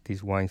age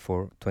this wine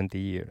for 20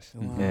 years.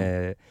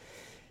 Wow.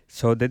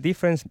 So the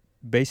difference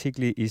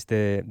basically is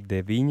the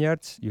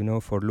vineyards.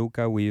 For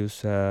Luca we use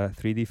 3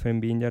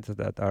 different vineyards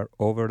that are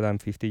over than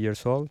 50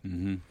 years old.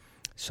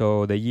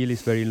 So the yield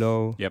is very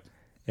low.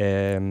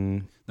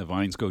 The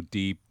vines go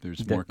deep.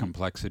 There's more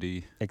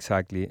complexity.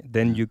 Exactly.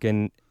 Then you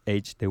can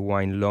age the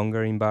wine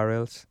longer in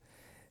barrels.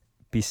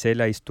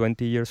 Pisella is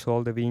 20 years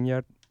old, the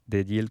vineyard.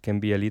 The yield can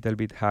be a little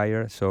bit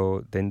higher,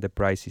 so then the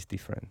price is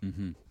different.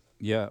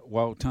 Yeah,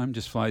 well, time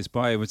just flies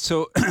by. But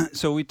so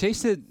we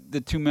tasted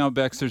the two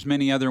Malbecs. There's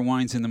many other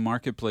wines in the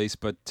marketplace,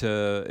 but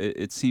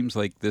it seems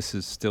like this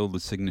is still the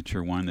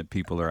signature wine that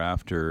people are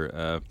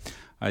after.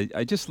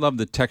 I just love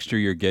the texture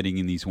you're getting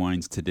in these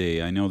wines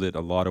today. I know that a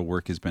lot of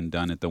work has been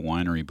done at the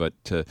winery, but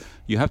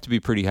you have to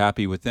be pretty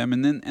happy with them.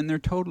 And they're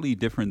totally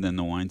different than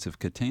the wines of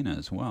Catena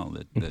as well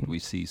that we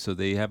see. So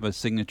they have a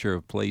signature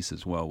of place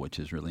as well, which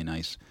is really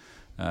nice.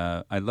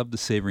 I love the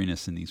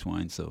savoriness in these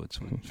wines, though.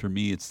 For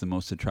me, it's the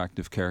most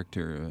attractive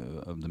character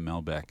of the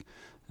Malbec,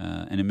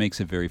 and it makes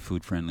it very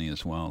food-friendly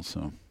as well.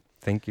 So.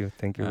 Thank you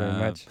very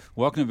much.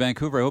 Welcome to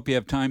Vancouver. I hope you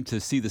have time to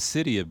see the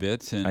city a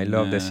bit. And, I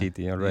love the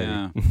city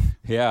already.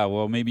 Yeah,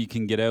 well, maybe you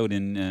can get out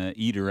and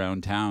eat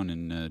around town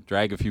and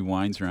drag a few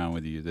wines around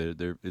with you.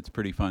 It's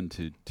pretty fun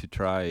to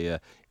try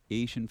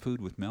Asian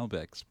food with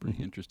Malbecs.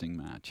 Pretty interesting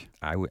match.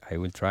 I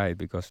will try it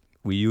because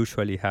we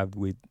usually have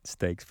with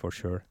steaks for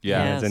sure.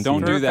 Yeah, yes,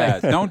 don't do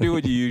that. Don't do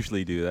what you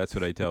usually do. That's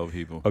what I tell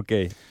people.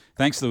 Okay.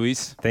 Thanks,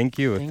 Luis. Thank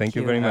you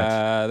very much.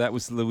 That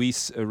was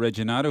Luis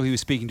Reginato. He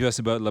was speaking to us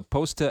about La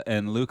Posta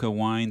and Luca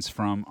wines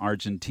from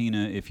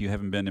Argentina. If you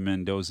haven't been to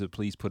Mendoza,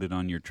 please put it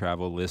on your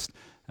travel list.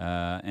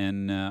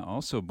 And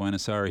also,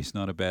 Buenos Aires,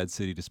 not a bad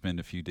city to spend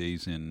a few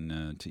days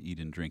in to eat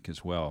and drink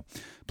as well.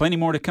 Plenty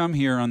more to come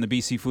here on the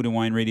BC Food and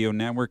Wine Radio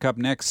Network. Up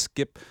next,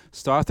 Skip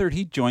Stothard.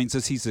 He joins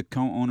us. He's the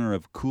co-owner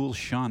of Cool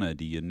Shauna.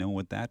 Do you know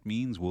what that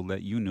means? We'll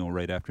let you know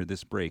right after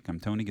this break. I'm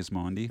Tony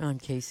Gismondi. I'm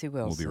Casey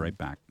Wilson. We'll be right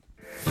back.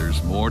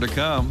 There's more to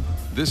come.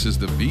 This is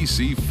the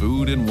BC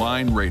Food and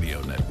Wine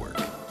Radio Network.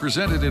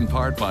 Presented in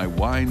part by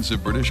Wines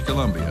of British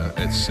Columbia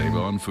at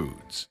Save-On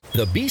Foods.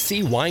 The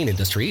BC wine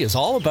industry is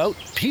all about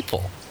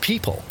people.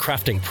 People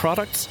crafting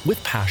products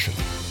with passion.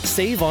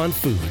 Save-On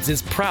Foods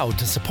is proud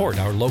to support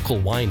our local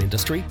wine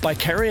industry by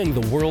carrying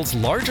the world's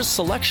largest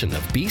selection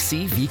of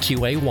BC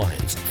VQA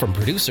wines from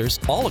producers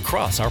all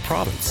across our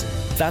province.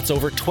 That's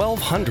over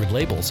 1,200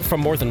 labels from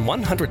more than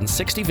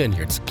 160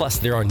 vineyards, plus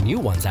there are new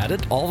ones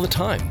added all the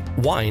time.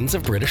 Wines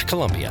of British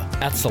Columbia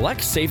at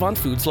select Save-On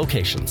Foods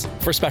locations.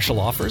 For special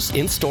offers,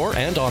 in-store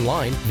and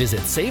online,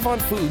 visit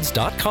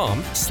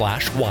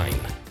saveonfoods.com/wine.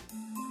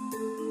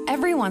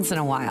 Every once in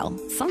a while,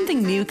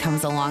 something new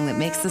comes along that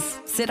makes us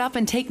sit up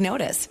and take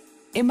notice.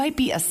 It might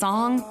be a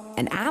song,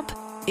 an app,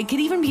 it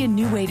could even be a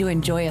new way to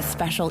enjoy a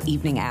special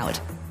evening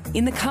out.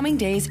 In the coming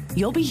days,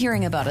 you'll be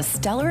hearing about a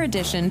stellar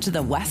addition to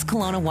the West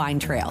Kelowna Wine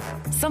Trail.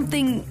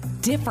 Something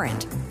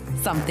different,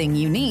 something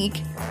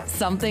unique,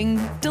 something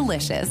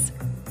delicious.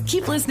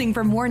 Keep listening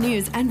for more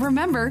news, and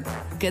remember,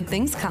 good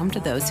things come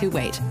to those who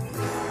wait.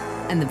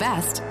 And the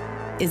best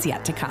is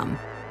yet to come.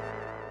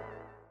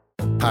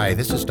 Hi,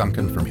 this is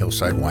Duncan from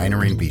Hillside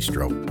Winery and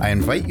Bistro. I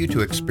invite you to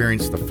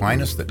experience the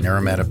finest that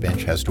Naramata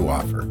Bench has to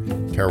offer.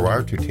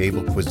 Terroir to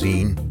table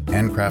cuisine,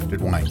 handcrafted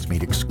wines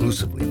made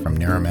exclusively from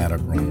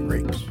Naramata grown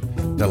grapes.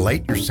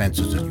 Delight your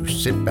senses as you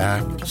sit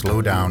back,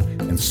 slow down,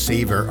 and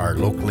savor our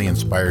locally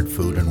inspired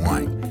food and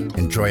wine.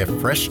 Enjoy a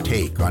fresh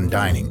take on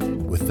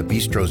dining with the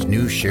Bistro's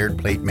new shared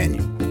plate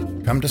menu.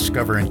 Come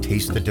discover and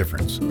taste the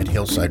difference at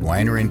Hillside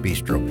Winery and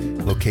Bistro,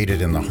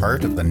 located in the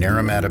heart of the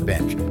Naramata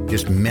Bench,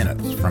 just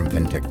minutes from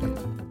Penticton.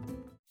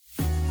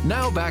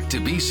 Now back to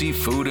BC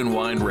Food and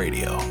Wine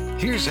Radio.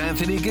 Here's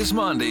Anthony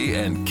Gismondi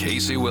and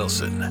Casey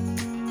Wilson.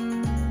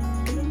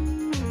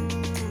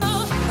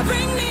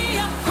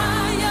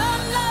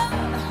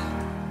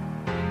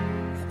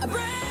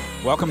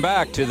 Welcome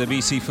back to the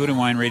BC Food and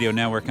Wine Radio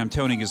Network. I'm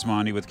Tony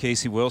Gismondi with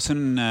Casey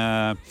Wilson.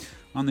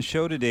 On the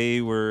show today,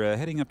 we're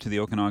heading up to the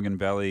Okanagan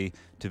Valley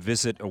to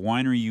visit a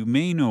winery you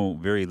may know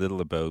very little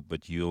about,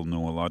 but you'll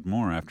know a lot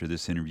more after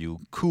this interview.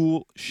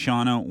 Cool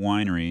Shauna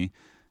Winery.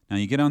 Now,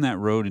 you get on that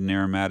road in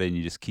Naramata and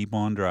you just keep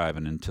on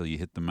driving until you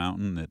hit the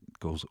mountain that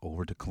goes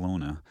over to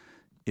Kelowna.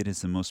 It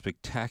is the most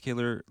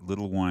spectacular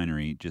little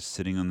winery just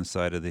sitting on the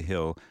side of the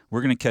hill.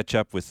 We're going to catch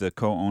up with the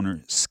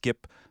co-owner,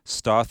 Skip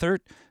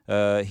Stothart.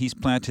 He's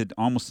planted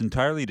almost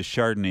entirely to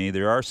Chardonnay.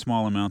 There are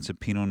small amounts of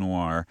Pinot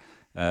Noir.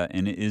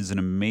 And it is an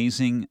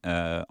amazing,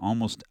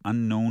 almost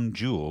unknown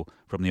jewel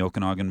from the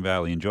Okanagan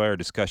Valley. Enjoy our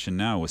discussion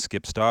now with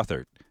Skip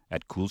Stothart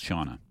at Cool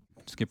Shauna.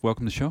 Skip,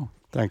 welcome to the show.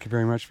 Thank you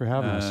very much for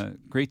having us.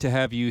 Great to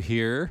have you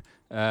here.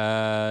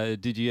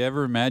 Did you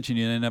ever imagine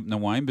you'd end up in the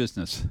wine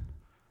business?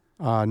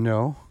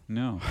 No.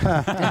 No.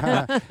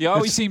 You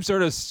always seem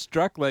sort of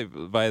struck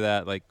by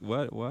that. Like,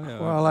 what? Why?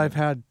 Well,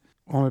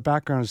 my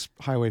background is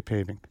highway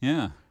paving.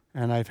 Yeah.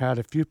 And I've had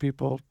a few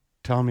people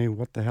tell me,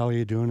 what the hell are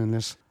you doing in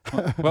this?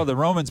 Well, the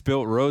Romans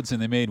built roads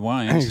and they made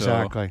wine.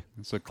 Exactly. So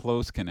it's a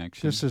close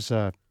connection. This is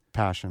a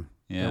passion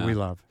that we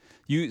love.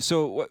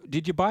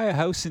 Did you buy a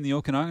house in the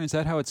Okanagan? Is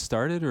that how it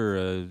started?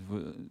 Or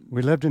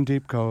we lived in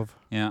Deep Cove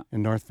in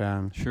North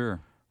Van. Sure.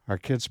 Our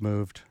kids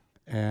moved,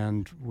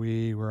 and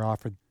we were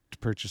offered to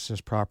purchase this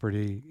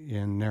property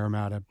in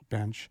Naramata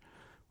Bench.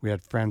 We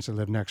had friends that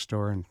lived next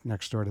door and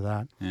next door to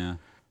that. Yeah.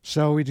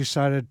 So we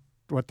decided,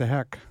 what the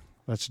heck,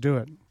 let's do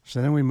it.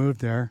 So then we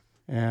moved there.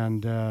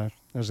 And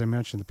as I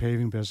mentioned, the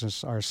paving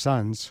business, our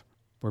sons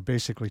were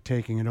basically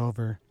taking it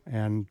over,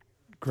 and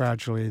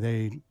gradually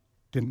they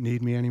didn't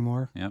need me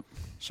anymore. Yep.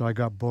 So I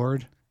got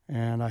bored,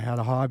 and I had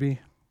a hobby,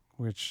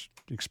 which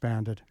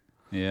expanded.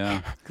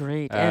 Yeah.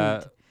 Great.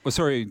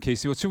 Sorry,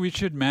 Casey. So we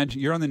should imagine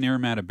you're on the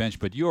Naramata Bench,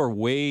 but you're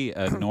way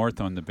north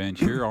on the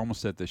bench. You're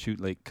almost at the Chute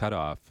Lake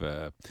cutoff.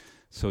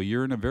 So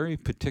you're in a very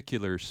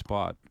particular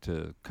spot,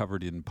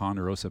 covered in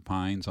ponderosa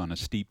pines on a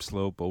steep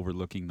slope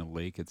overlooking the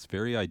lake. It's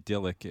very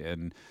idyllic,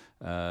 and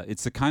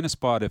it's the kind of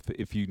spot,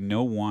 if you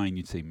know wine,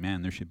 you'd say,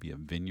 man, there should be a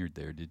vineyard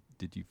there.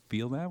 Did you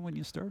feel that when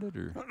you started?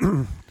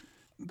 Or?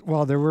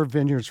 Well, there were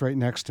vineyards right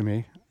next to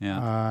me.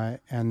 Yeah.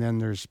 And then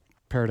there's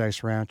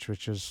Paradise Ranch,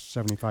 which is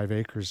 75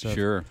 acres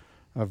of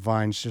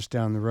vines just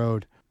down the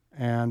road.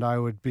 And I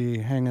would be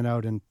hanging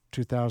out in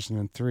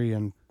 2003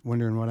 and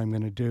wondering what I'm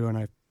going to do,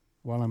 and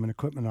while I'm an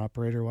equipment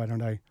operator, why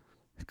don't I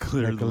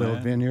make a little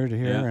vineyard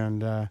here? Yeah.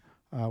 And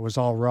it was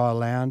all raw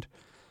land.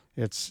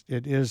 It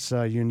is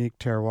a unique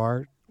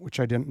terroir, which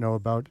I didn't know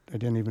about. I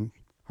didn't even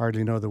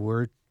hardly know the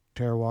word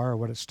terroir or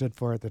what it stood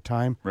for at the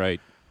time.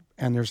 Right.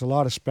 And there's a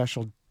lot of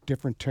special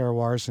different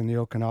terroirs in the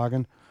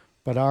Okanagan,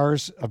 but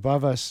ours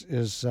above us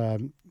is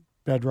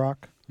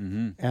bedrock,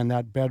 and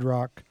that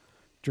bedrock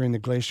during the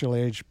glacial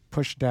age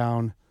pushed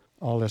down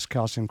all this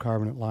calcium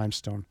carbonate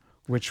limestone,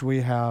 which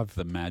we have.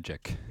 The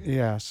magic.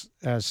 Yes,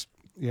 as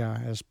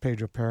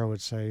Pedro Pero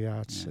would say,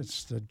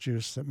 it's the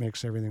juice that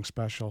makes everything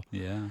special.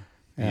 Yeah,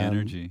 the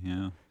energy,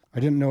 I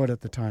didn't know it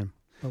at the time,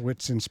 but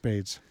wits in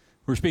spades.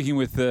 We're speaking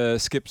with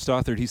Skip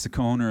Stothart. He's the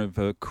co-owner of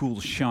Cool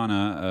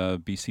Shauna,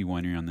 BC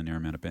winery on the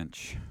Naramata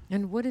Bench.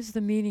 And what is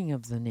the meaning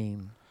of the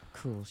name?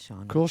 Cool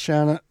Shanna? Cool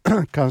Shanna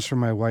comes from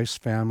my wife's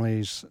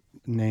family's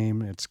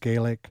name. It's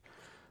Gaelic.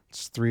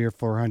 It's 300 or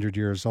 400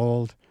 years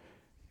old.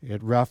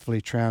 It roughly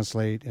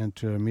translates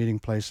into a meeting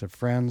place of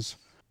friends.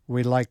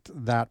 We liked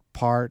that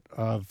part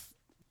of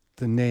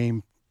the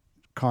name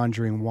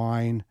conjuring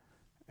wine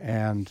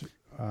and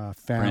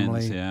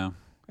family. Friends, yeah.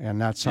 And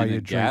that's how And you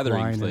a drink gathering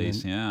wine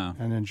place, yeah.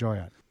 and enjoy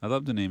it. I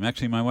love the name.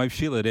 Actually, my wife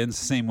Sheila, it ends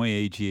the same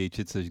way, AGH.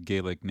 It's a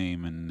Gaelic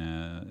name, and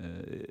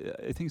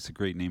I think it's a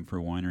great name for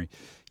a winery.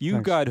 You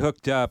Thanks. got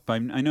hooked up. I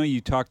know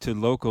you talked to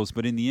locals,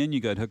 but in the end, you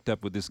got hooked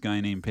up with this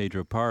guy named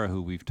Pedro Parra,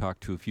 who we've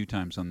talked to a few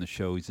times on the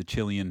show. He's a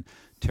Chilean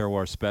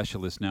terroir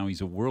specialist. Now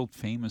he's a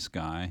world-famous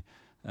guy.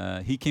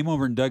 He came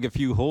over and dug a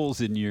few holes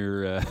in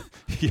your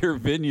your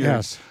vineyard.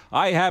 Yes.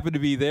 I happened to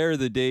be there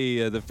the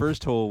day the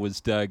first hole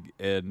was dug,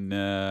 and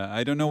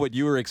I don't know what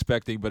you were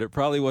expecting, but it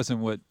probably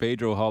wasn't what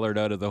Pedro hollered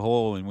out of the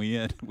hole, and we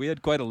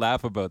had quite a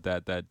laugh about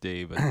that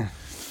day. But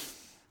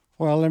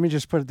Well, let me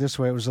just put it this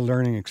way. It was a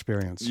learning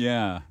experience.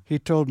 yeah, He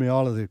told me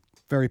all of the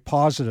very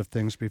positive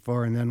things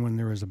before, and then when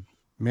there was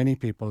many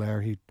people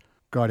there, he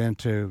got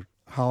into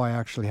how I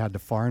actually had to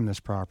farm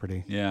this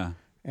property. yeah.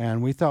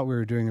 And we thought we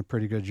were doing a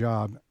pretty good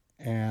job,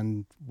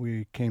 and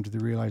we came to the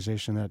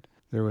realization that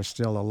there was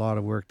still a lot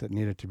of work that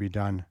needed to be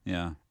done.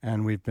 Yeah.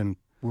 And we've been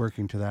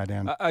working to that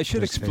end. I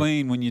should this day.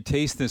 explain, when you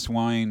taste this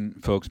wine,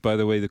 folks, by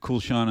the way, the Cool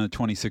Shanna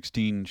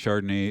 2016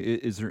 Chardonnay,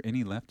 is there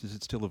any left? Is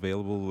it still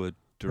available direct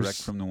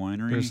There's- from the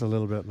winery? There's a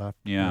little bit left.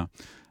 Yeah.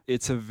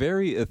 It's a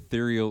very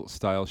ethereal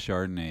style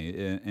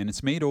Chardonnay, and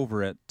it's made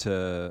over at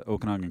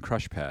Okanagan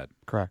Crush Pad.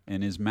 Correct.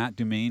 And is Matt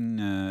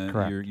Dumaine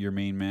Correct. your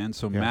main man?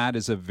 So Yes. Matt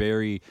is a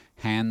very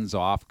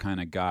hands-off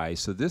kind of guy.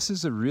 So this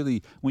is a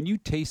really, when you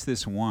taste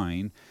this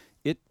wine,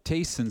 it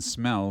tastes and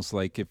smells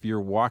like if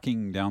you're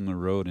walking down the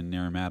road in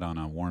Naramata on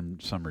a warm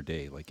summer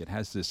day. Like, it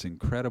has this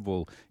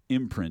incredible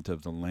imprint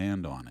of the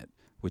land on it,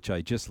 which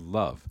I just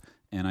love.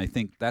 And I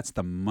think that's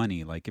the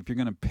money. Like, if you're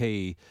going to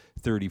pay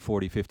 30,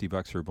 40, 50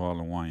 bucks for a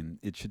bottle of wine,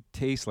 it should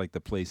taste like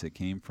the place it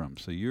came from.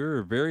 So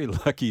you're very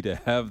lucky to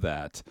have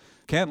that.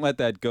 Can't let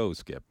that go,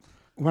 Skip.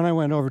 When I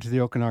went over to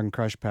the Okanagan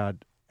Crush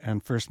Pad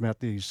and first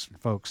met these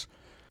folks,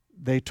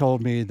 they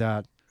told me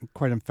that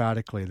quite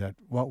emphatically that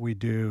what we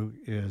do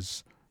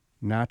is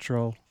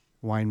natural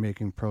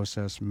winemaking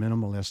process,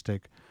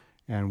 minimalistic,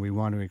 and we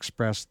want to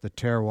express the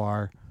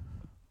terroir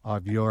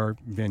of your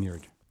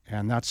vineyard.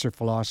 And that's their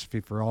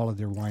philosophy for all of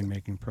their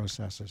winemaking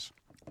processes.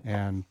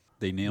 And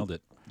they nailed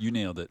it. You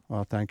nailed it.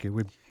 Well, thank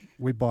you.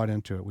 We bought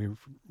into it. We're You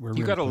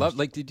really got to love. pleased.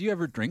 Like, did you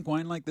ever drink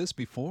wine like this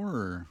before,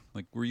 or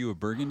like, were you a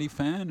Burgundy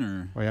fan,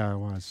 or? Well, yeah, I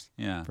was.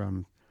 Yeah.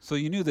 From So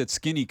you knew that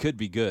skinny could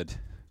be good.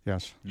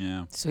 yes.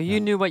 Yeah. So you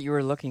knew what you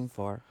were looking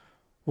for.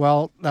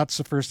 Well, that's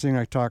the first thing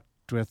I talked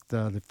with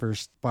the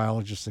first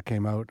biologist that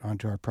came out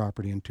onto our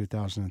property in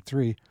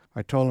 2003.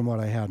 I told him what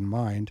I had in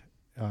mind,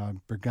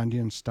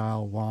 Burgundian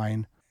style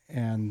wine.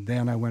 And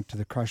then I went to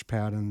the Crush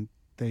Pad and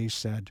they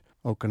said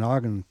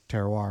Okanagan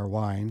terroir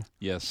wine.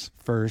 Yes.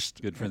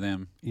 First. Good for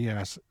them.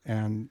 Yes.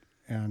 And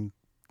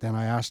then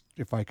I asked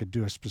if I could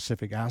do a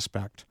specific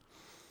aspect.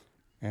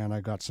 And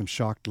I got some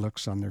shocked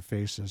looks on their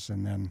faces.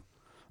 And then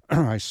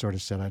I sort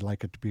of said I'd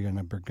like it to be in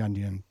a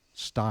Burgundian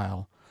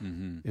style.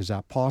 Mm-hmm. Is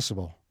that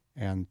possible?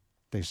 And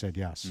they said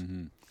yes.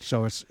 Mm-hmm.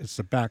 So it's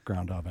the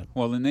background of it.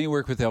 Well, and they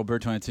work with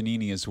Alberto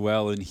Antonini as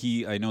well, and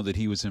I know that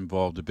he was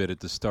involved a bit at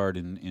the start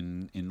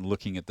in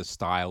looking at the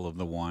style of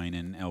the wine,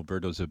 and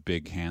Alberto's a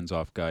big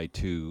hands-off guy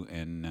too,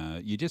 and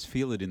you just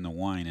feel it in the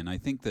wine, and I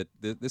think that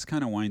this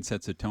kind of wine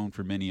sets a tone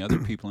for many other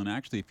people, and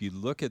actually if you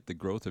look at the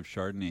growth of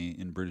Chardonnay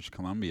in British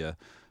Columbia,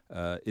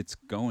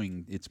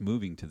 it's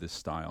moving to this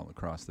style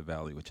across the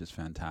valley, which is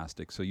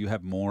fantastic. So you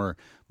have more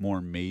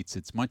mates.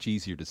 It's much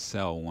easier to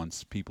sell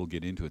once people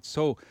get into it.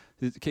 So,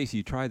 Casey,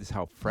 you try this,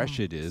 how fresh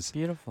it is. It's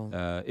beautiful.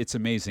 It's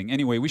amazing.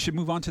 Anyway, we should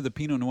move on to the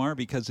Pinot Noir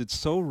because it's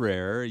so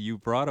rare. You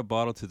brought a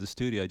bottle to the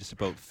studio. I just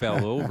about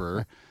fell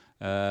over.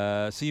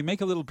 So you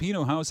make a little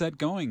Pinot. How's that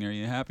going? Are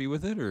you happy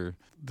with it, or?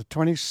 The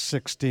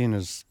 2016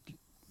 is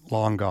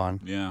long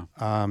gone. Yeah,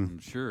 I'm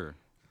sure.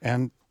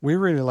 And we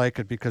really like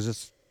it because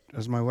it's,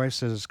 as my wife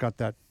says, it's got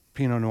that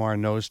Pinot Noir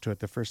nose to it.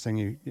 The first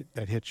thing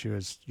that hits you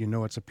is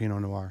it's a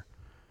Pinot Noir.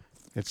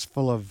 It's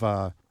full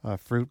of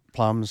fruit,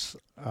 plums.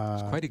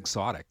 It's quite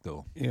exotic,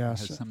 though. Yeah. It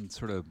has some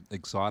sort of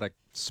exotic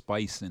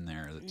spice in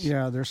there. That's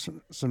Yeah, there's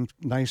some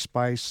nice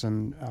spice,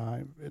 and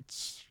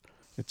it's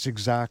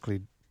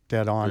exactly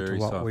dead on Very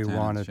to what soft we tannins,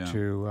 wanted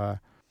yeah.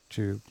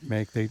 to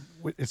make.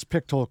 It's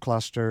picked whole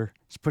cluster.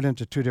 It's put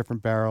into 2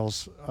 different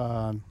barrels,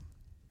 and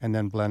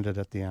then blended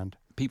at the end.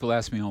 People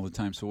ask me all the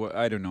time, so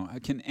I don't know.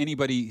 Can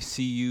anybody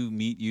see you,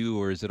 meet you,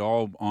 or is it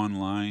all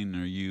online?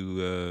 Are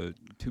you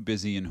too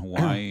busy in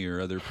Hawaii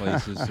or other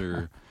places?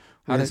 Or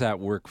how does that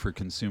work for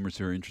consumers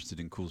who are interested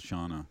in Cool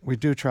Shanna? We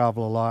do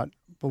travel a lot,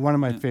 but one of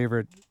my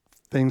favorite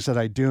things that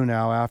I do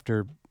now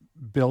after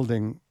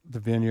building the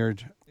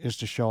vineyard is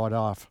to show it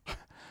off.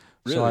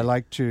 Really? So I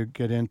like to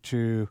get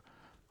into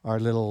our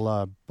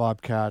little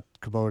Bobcat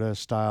Kubota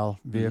style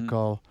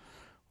vehicle.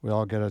 We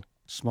all get a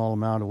small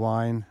amount of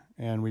wine,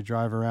 and we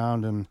drive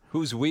around. And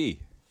Who's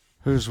we?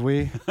 Who's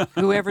we?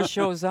 Whoever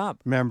shows up.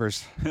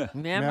 Members.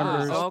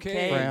 Members.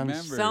 Okay. Friends.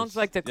 Members. Sounds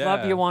like the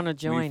club you want to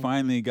join. We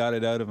finally got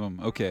it out of them.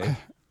 Okay.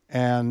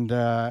 And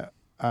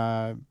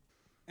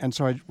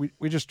so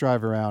we just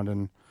drive around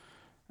and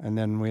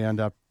then we end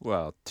up.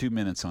 Well, 2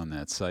 minutes on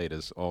that site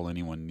is all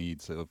anyone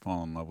needs. They'll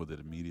fall in love with it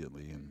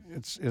immediately. And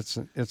it's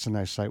a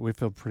nice site. We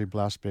feel pretty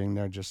blessed being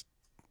there, just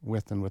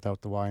with and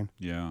without the wine.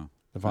 Yeah,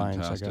 the vines,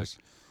 fantastic. I guess.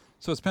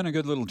 So it's been a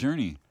good little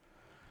journey.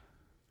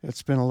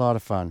 It's been a lot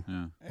of fun.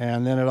 Yeah.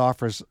 And then it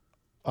offers,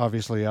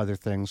 obviously, other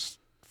things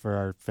for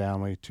our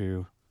family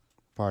to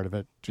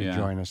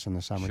join us in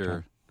the summertime.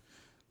 Sure.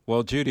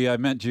 Well, Judy, I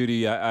met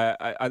Judy.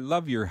 I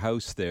love your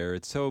house there.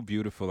 It's so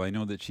beautiful. I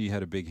know that she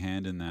had a big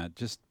hand in that.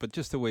 Just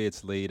the way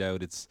it's laid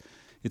out, it's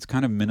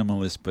kind of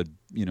minimalist, but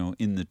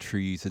in the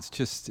trees.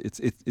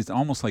 It's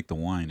almost like the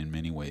wine in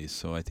many ways.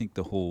 So I think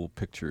the whole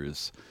picture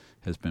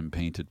has been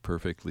painted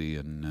perfectly,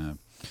 and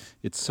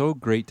it's so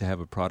great to have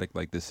a product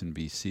like this in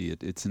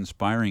BC. It's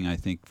inspiring, I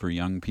think, for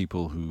young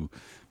people who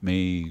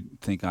may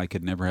think I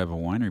could never have a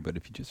winery, but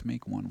if you just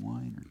make one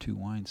wine or two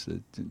wines,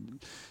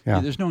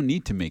 there's no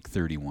need to make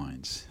 30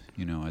 wines,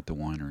 at the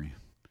winery.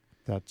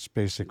 That's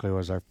basically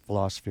was our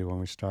philosophy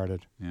when we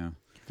started. Yeah.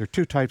 There are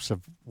two types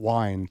of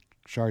wine,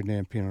 Chardonnay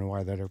and Pinot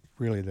Noir, that are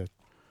really the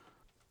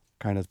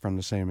kind of from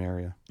the same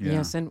area. Yeah.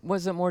 Yes, and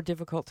was it more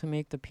difficult to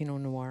make the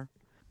Pinot Noir?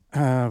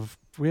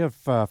 We have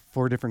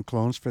 4 different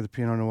clones for the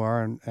Pinot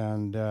Noir,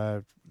 and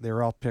they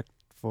were all picked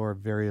for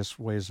various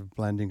ways of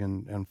blending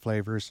and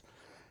flavors.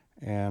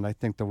 And I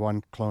think the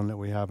one clone that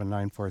we have, a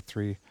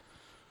 943,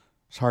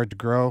 it's hard to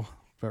grow,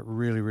 but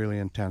really, really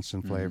intense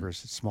in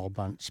flavors. It's small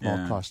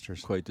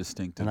clusters. Quite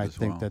distinctive. And I as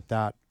think well.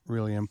 that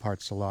really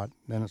imparts a lot.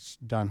 Then it's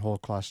done whole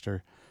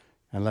cluster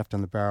and left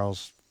in the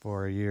barrels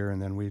for a year,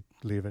 and then we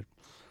leave it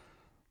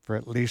for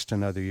at least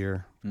another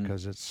year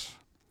because it's...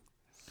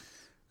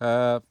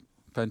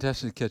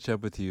 Fantastic to catch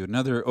up with you.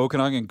 Another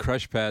Okanagan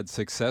Crush Pad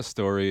success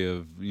story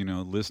of,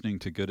 listening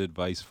to good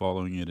advice,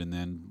 following it, and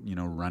then,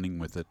 running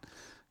with it.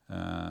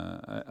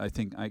 I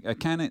think I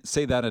can't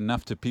say that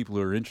enough to people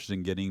who are interested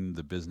in getting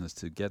the business,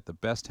 to get the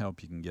best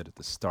help you can get at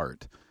the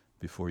start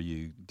before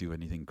you do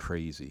anything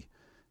crazy.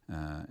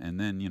 And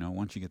then,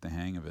 once you get the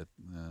hang of it,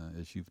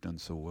 as you've done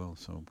so well.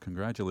 So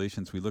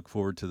congratulations. We look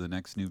forward to the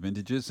next new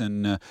vintages.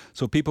 And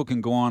so people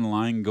can go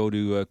online, go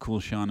to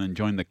Coolshan and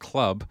join the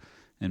club.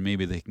 And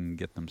maybe they can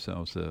get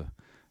themselves a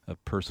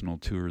personal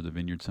tour of the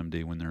vineyard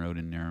someday when they're out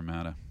in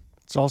Naramata.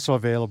 It's also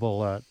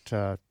available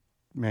at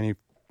many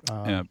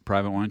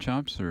private wine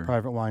shops, or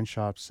private wine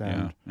shops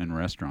and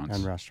restaurants.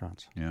 And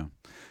restaurants. Yeah.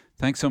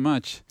 Thanks so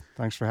much.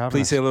 Thanks for having us.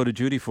 Please say hello to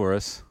Judy for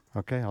us.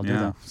 Okay, I'll do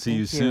that. See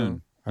you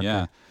soon. Okay.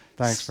 Yeah.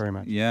 Thanks very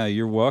much. Yeah,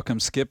 you're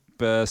welcome. Skip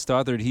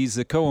Stothard, he's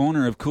the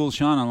co-owner of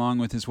Coolshan along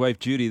with his wife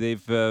Judy.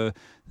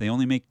 They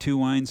only make 2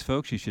 wines,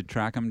 folks. You should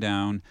track them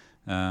down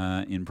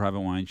in private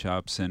wine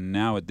shops, and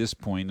now at this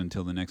point,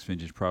 until the next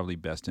vintage, probably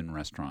best in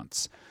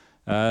restaurants.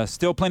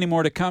 Still plenty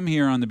more to come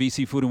here on the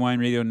BC Food and Wine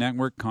Radio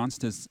Network.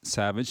 Constance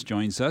Savage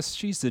joins us.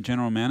 She's the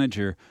general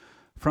manager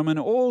from an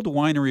old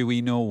winery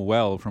we know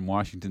well from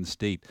Washington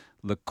State,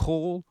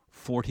 L'Ecole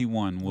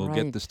 41. We'll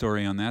get the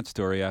story on that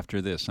story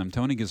after this. I'm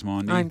Tony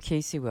Gismondi. I'm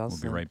Casey Wilson.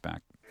 We'll be right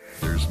back.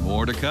 There's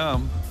more to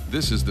come.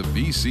 This is the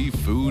BC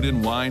Food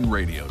and Wine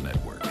Radio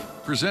Network,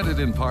 presented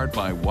in part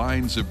by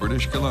Wines of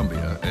British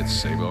Columbia at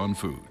Save-On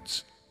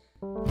Foods.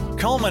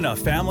 Culmina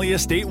Family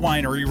Estate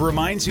Winery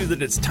reminds you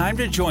that it's time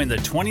to join the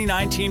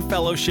 2019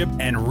 Fellowship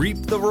and reap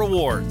the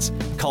rewards.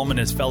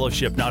 Culmina's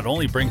Fellowship not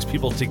only brings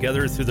people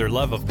together through their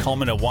love of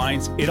Culmina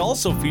wines, it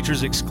also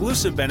features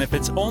exclusive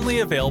benefits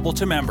only available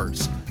to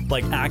members,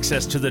 like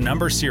access to the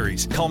Number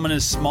Series,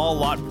 Culmina's small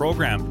lot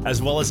program,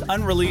 as well as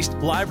unreleased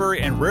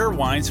library and rare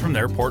wines from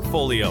their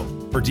portfolio.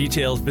 For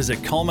details, visit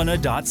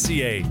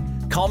culmina.ca.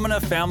 Culmina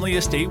Family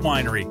Estate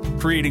Winery,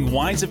 creating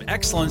wines of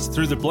excellence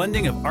through the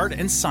blending of art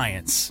and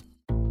science.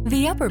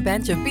 The Upper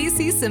Bench of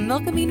BC's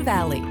Similkameen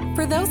Valley.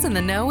 For those in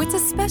the know, it's a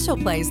special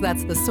place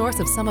that's the source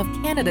of some of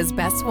Canada's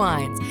best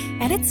wines.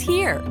 And it's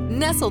here,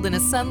 nestled in a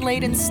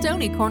sun-laden,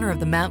 stony corner of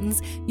the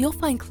mountains, you'll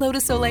find Clos de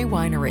Soleil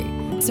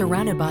Winery.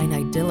 Surrounded by an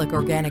idyllic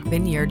organic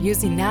vineyard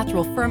using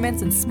natural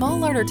ferments and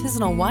small art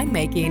artisanal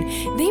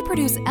winemaking, they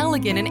produce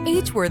elegant and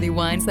age-worthy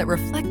wines that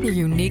reflect their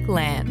unique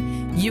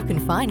land. You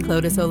can find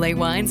Clos de Soleil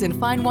wines in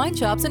fine wine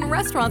shops and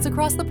restaurants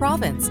across the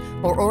province,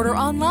 or order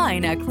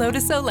online at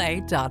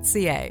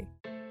closdesoleil.ca.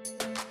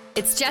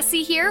 It's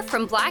Jessie here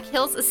from Black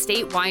Hills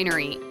Estate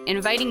Winery,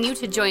 inviting you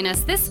to join us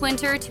this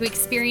winter to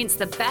experience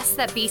the best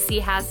that BC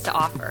has to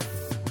offer.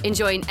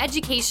 Enjoy an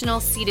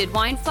educational seated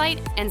wine flight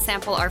and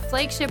sample our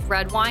flagship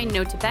red wine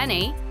Nota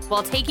Bene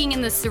while taking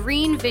in the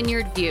serene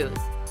vineyard views.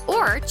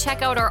 Or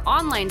check out our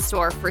online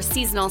store for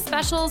seasonal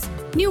specials,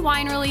 new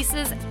wine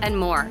releases, and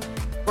more.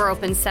 We're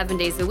open 7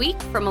 days a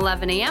week from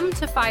 11 a.m.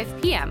 to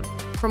 5 p.m.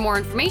 For more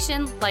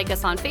information, like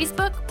us on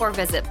Facebook or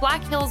visit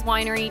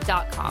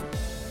blackhillswinery.com.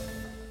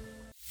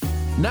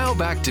 Now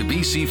back to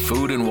BC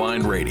Food and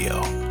Wine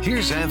Radio.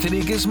 Here's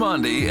Anthony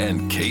Gismondi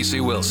and Casey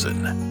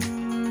Wilson.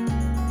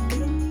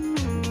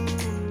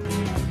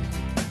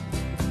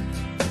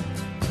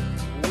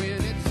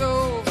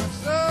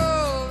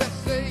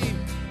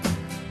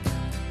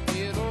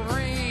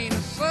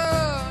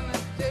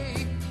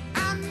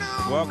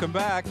 Welcome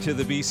back to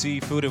the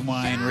BC Food and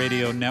Wine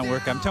Radio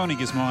Network. I'm Tony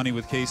Gismondi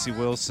with Casey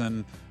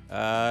Wilson.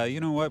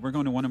 You know what? We're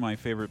going to one of my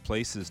favorite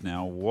places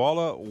now,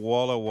 Walla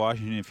Walla,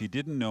 Washington. If you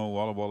didn't know,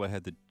 Walla Walla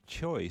had the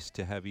choice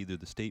to have either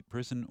the state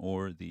prison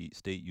or the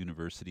state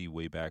university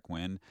way back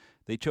when.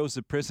 They chose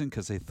the prison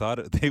because they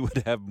thought they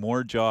would have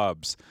more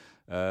jobs.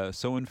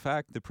 So, in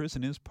fact, the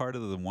prison is part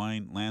of the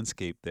wine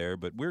landscape there.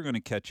 But we're going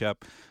to catch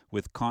up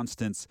with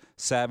Constance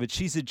Savage.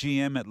 She's a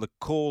GM at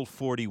L'École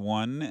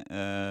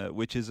 41,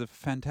 which is a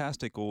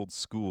fantastic old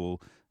school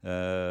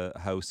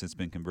house that's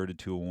been converted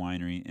to a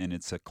winery, and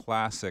it's a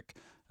classic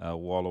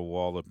Walla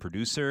Walla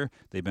producer.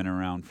 They've been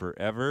around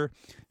forever.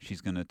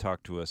 She's going to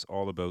talk to us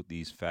all about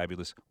these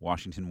fabulous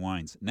Washington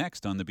wines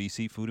next on the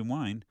BC Food and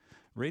Wine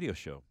Radio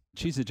Show.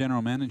 She's the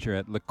general manager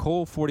at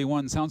L'École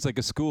 41. Sounds like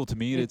a school to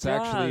me. It's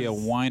actually a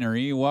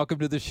winery. Welcome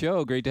to the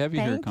show. Great to have you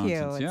here, Constance.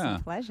 Thank you.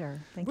 It's a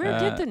pleasure. Thank Where you.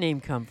 did the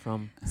name come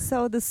from?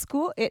 So the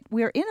school,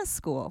 we're in a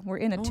school. We're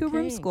in a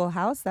two-room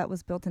schoolhouse that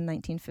was built in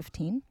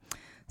 1915.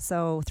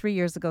 So 3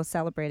 years ago,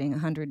 celebrating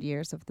 100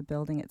 years of the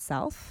building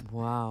itself.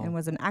 Wow. And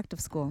was an active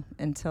school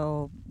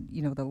until,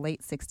 the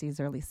late 60s,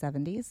 early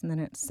 70s. And then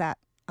it sat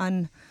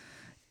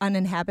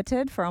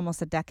uninhabited for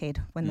almost a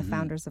decade when the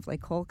founders of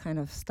L'École kind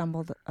of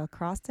stumbled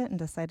across it and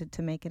decided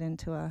to make it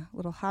into a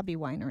little hobby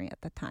winery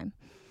at the time.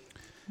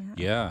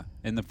 Yeah.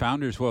 And the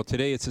founders,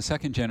 today it's the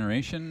second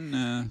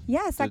generation.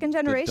 Second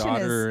generation. The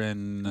daughter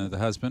and the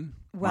husband,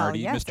 Marty,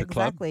 yes, Mr.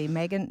 Club. Exactly.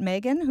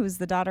 Megan, who's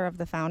the daughter of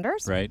the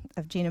founders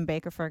of Gene and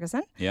Baker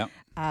Ferguson,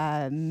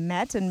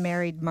 met and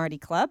married Marty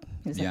Club,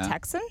 who's a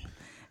Texan,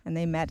 and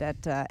they met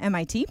at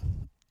MIT.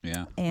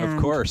 Yeah, and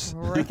of course.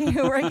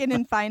 working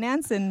in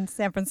finance in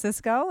San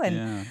Francisco.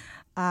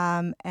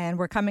 And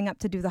we're coming up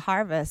to do the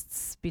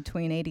harvests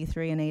between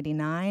 83 and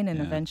 89. And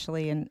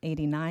eventually in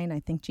 89,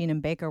 I think Gene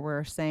and Baker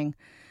were saying,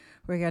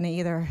 we're going to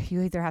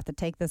you either have to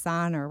take this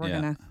on or we're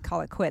going to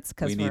call it quits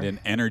because we need an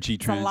energy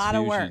transfusion. It's a lot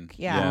of work.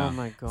 Yeah. Oh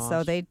my gosh.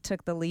 So they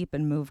took the leap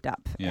and moved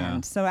up. Yeah.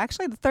 And so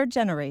actually the third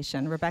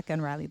generation, Rebecca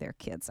and Riley, their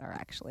kids are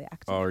actually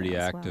active. Already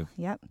as active.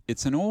 Well. Yep.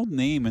 It's an old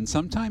name, and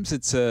sometimes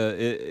it's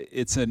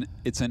an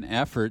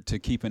effort to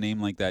keep a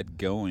name like that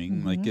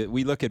going. Like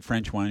we look at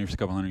French wineries a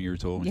couple hundred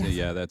years old and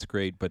say, that's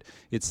great, but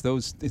it's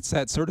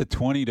that sort of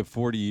 20 to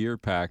 40 year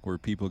pack where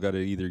people got to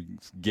either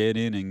get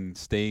in and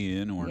stay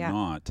in or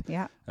not.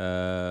 Yeah.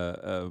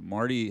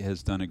 Marty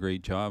has done a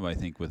great job, I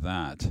think, with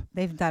that.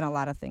 They've done a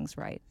lot of things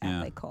right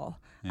at L'École.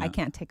 I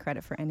can't take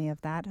credit for any of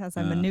that, as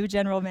I'm a new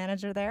general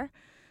manager there.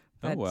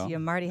 But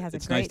Marty has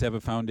it's nice to have a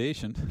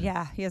foundation.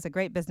 Yeah, he has a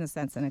great business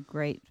sense and a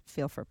great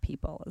feel for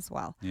people as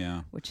well.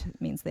 Yeah, which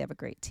means they have a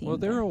great team. Well,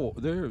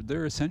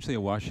 they're essentially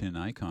a Washington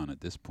icon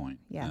at this point.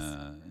 Yes,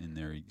 in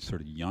their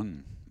sort of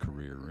young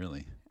career,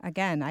 really.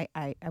 Again,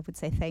 I would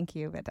say thank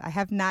you, but I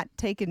have not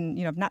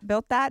taken, I've not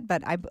built that,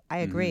 but I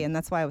agree, and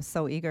that's why I was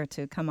so eager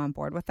to come on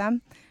board with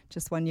them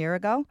just 1 year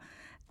ago.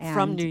 And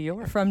from New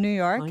York. From New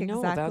York, I know,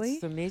 exactly.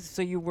 That's amazing.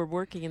 So you were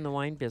working in the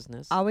wine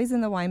business. Always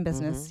in the wine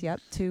business, yep.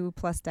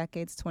 2+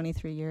 decades,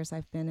 23 years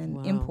I've been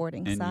in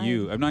importing and side.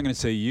 I'm not going to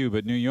say you,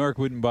 but New York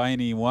wouldn't buy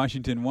any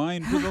Washington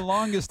wine for the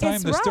longest time.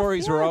 It's the rough,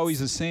 stories were always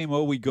the same.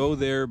 Oh, we go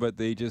there, but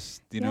they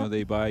just,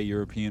 they buy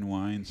European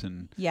wines.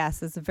 And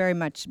yes, it's very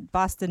much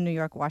Boston, New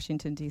York,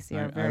 Washington, D.C.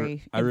 are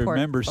very I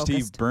remember focused.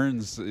 Steve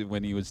Burns,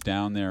 when he was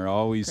down there,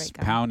 always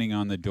pounding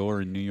on the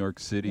door in New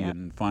York City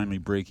and finally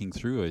breaking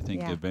through. I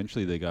think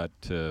eventually they got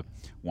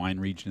Wine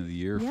Region of the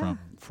Year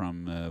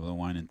from the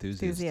Wine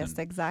Enthusiast.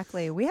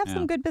 Exactly. We have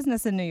some good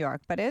business in New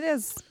York, but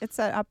it's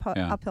an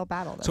uphill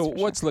battle. So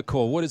what's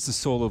L'École? What is the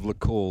soul of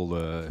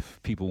L'École?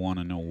 If people want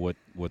to know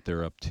what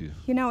they're up to,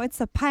 it's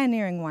a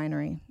pioneering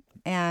winery,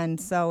 and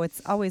so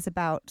it's always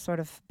about sort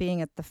of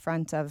being at the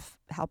front of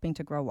helping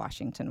to grow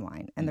Washington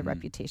wine and the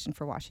reputation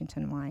for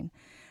Washington wine,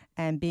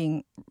 and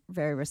being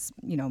very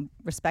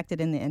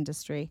respected in the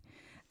industry,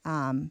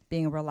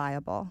 being a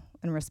reliable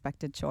and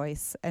respected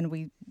choice, and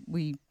we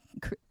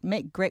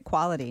make great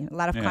quality, a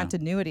lot of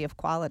continuity of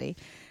quality,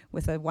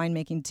 with a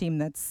winemaking team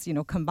that's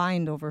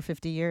combined over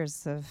 50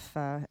 years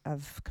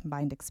of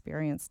combined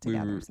experience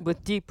together.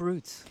 With deep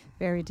roots.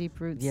 Very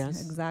deep roots.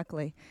 Yes,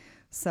 exactly.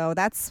 So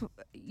that's,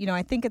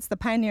 I think it's the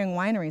pioneering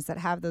wineries that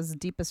have those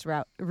deepest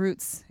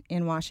roots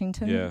in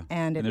Washington. Yeah.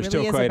 And it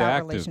really is about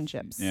active.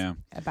 Relationships. Yeah.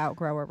 About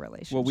grower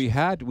relationships. Well,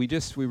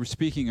 we were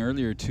speaking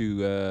earlier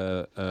to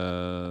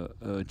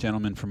a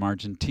gentleman from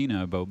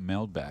Argentina about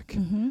Malbec.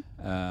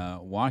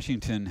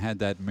 Washington had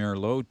that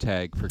Merlot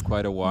tag for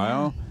quite a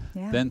while.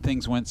 Yeah. Then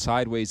things went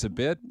sideways a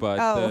bit, but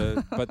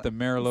the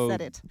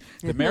Merlot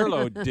the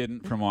Merlot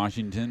didn't from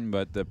Washington,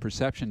 but the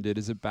perception did.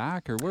 Is it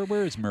back, or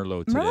where is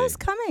Merlot today? Merlot's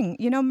coming.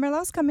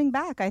 Merlot's coming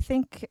back. I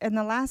think in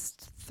the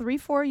last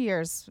 3-4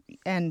 years,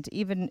 and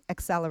even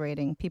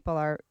accelerating, people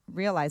are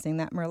realizing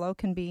that Merlot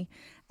can be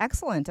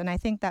excellent. And I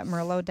think that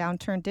Merlot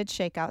downturn did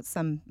shake out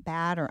some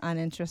bad or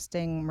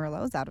uninteresting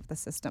Merlots out of the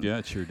system. Yeah,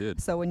 it sure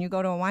did. So when you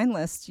go to a wine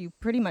list, you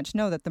pretty much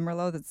know that the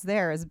Merlot that's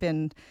there has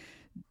been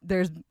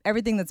there's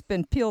everything that's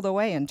been peeled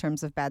away in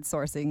terms of bad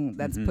sourcing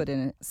that's Mhm. put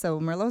in it. So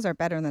Merlots are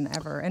better than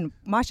ever, and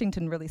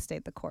Washington really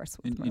stayed the course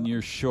with In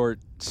your short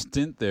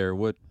stint there,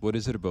 what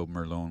is it about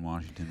Merlot in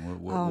Washington?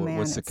 Man,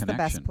 What's the it's the connection?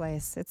 best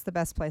place. It's the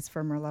best place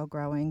for Merlot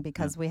growing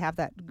because we have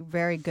that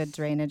very good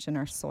drainage in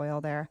our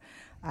soil there.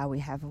 We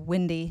have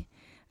windy,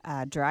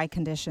 dry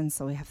conditions,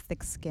 so we have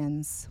thick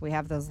skins. We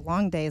have those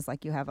long days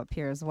like you have up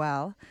here as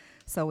well.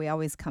 So we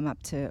always come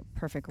up to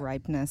perfect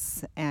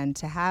ripeness, and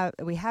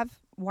we have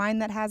wine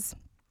that has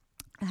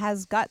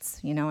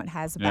guts, it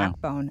has a Yeah.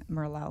 backbone,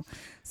 Merlot.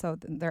 So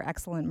they're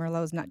excellent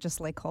Merlots, not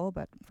just Lake Cole,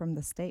 but from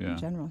the state in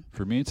general.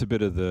 For me, it's a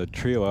bit of the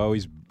trio.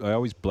 I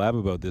always blab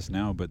about this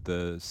now, but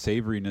the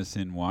savoriness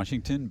in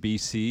Washington,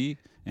 BC,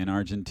 and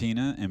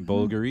Argentina, and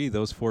Bulgaria,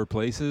 those 4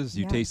 places,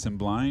 you Yeah. taste them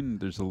blind.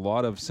 There's a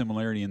lot of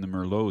similarity in the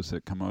Merlots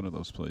that come out of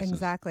those places.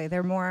 Exactly.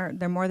 They're more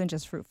than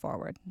just fruit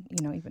forward,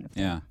 even if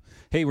Yeah.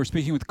 Hey, we're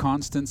speaking with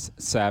Constance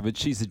Savage.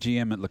 She's the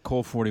GM at La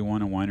Cole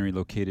 41, a winery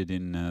located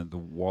in the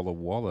Walla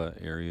Walla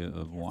area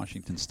of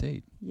Washington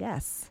State.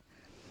 Yes.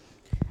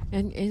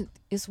 And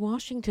is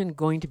Washington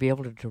going to be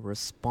able to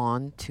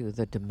respond to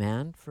the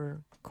demand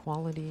for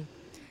quality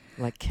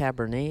like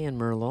Cabernet and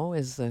Merlot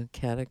as the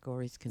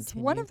categories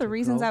continue? One of the to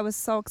reasons grow? I was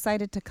so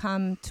excited to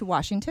come to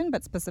Washington,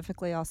 but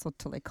specifically also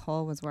to Lake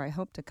Cole was where I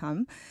hoped to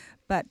come.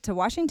 But to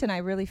Washington, I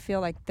really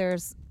feel like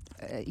there's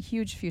a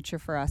huge future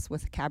for us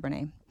with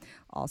Cabernet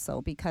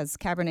also, because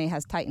Cabernet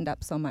has tightened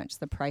up so much.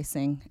 The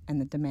pricing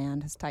and the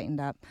demand has tightened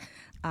up.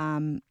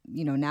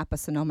 Napa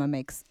Sonoma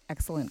makes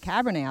excellent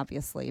Cabernet,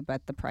 obviously,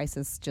 but the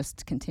prices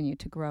just continue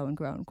to grow and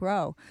grow and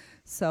grow.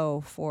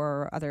 So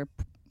for other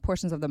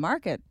portions of the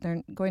market,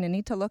 they're going to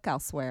need to look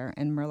elsewhere,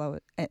 and Merlot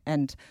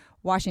and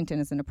Washington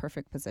is in a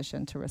perfect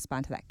position to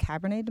respond to that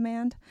Cabernet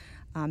demand.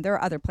 There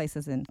are other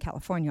places in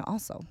California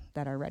also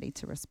that are ready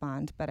to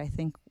respond, but I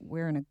think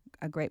we're in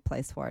a great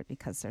place for it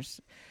because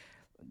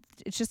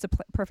it's just a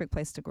perfect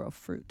place to grow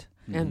fruit.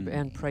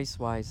 And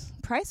price-wise?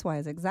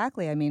 Price-wise,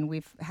 exactly. I mean,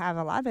 we have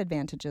a lot of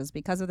advantages.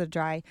 Because of the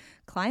dry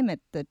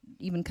climate, that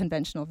even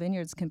conventional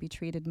vineyards can be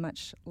treated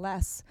much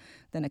less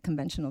than a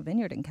conventional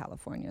vineyard in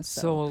California.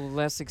 So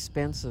less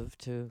expensive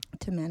to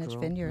manage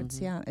grow. vineyards,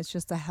 Mhm. yeah. It's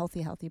just a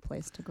healthy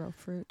place to grow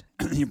fruit.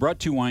 You brought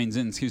 2 wines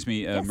in, Yes.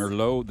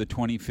 Merlot, the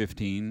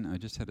 2015. I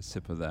just had a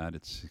sip of that.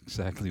 It's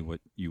exactly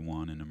what you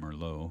want in a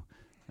Merlot.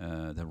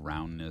 The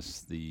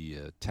roundness,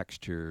 the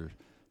texture,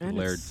 the And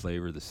layered it's-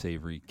 flavor, the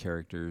savory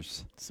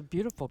characters. It's a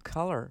beautiful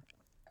color.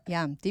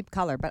 Yeah, deep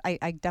color. But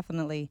I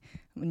definitely,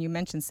 when you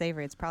mention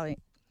savory, it's probably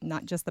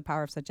not just the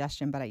power of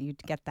suggestion, but you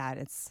get that.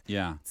 It's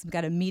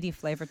got a meaty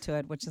flavor to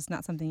it, which is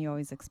not something you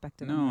always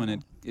expected. No,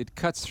 and it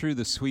cuts through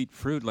the sweet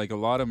fruit. Like a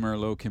lot of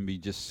Merlot can be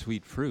just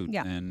sweet fruit.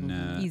 Yeah. And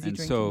Easy and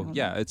drinking, so all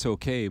yeah, that. it's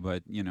okay,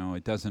 but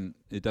it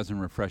doesn't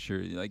refresh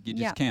your, like, you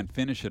just Yeah. can't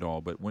finish it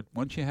all. But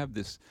once you have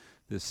this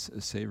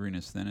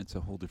savoriness, then it's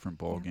a whole different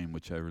ball game,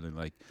 which I really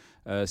like.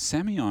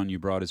 Semillon you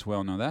brought as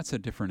well. Now that's a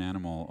different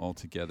animal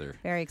altogether.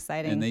 Very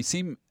exciting. And they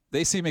seem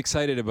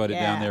excited about it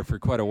down Yeah. there for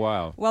quite a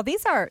while. Well,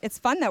 it's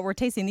fun that we're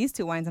tasting these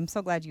 2 wines. I'm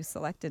so glad you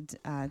selected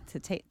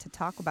to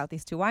talk about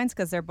these 2 wines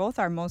because they're both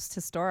our most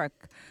historic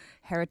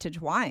heritage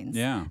wines.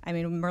 Yeah. I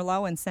mean,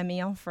 Merlot and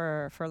Semillon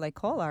for Lake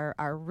Cole are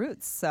our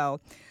roots. So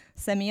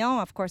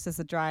Semillon, of course,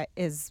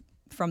 is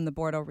from the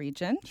Bordeaux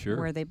region, Sure.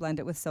 where they blend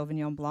it with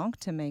Sauvignon Blanc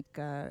to make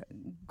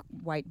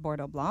white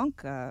Bordeaux Blanc,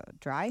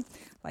 dry,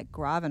 like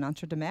Grave and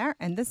Entre deux Mers.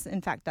 And this,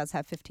 in fact, does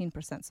have 15%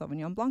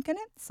 Sauvignon Blanc in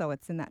it, so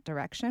it's in that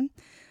direction.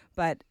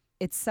 But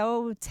it's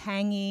so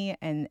tangy,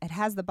 and it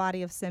has the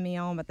body of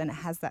Semillon, but then it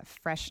has that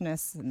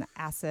freshness and the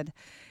acid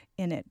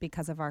in it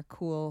because of our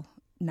cool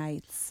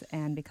nights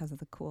and because of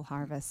the cool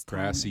harvest.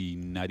 Grassy,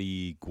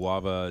 nutty,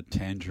 guava,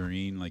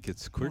 tangerine. Like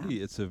it's pretty.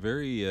 It's a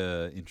very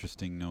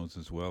interesting nose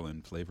as well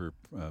and flavor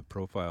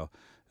profile.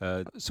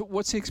 So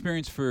what's the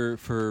experience for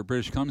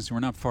British Columbia?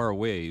 We're not far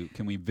away.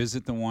 Can we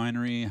visit the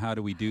winery? How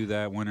do we do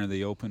that? When are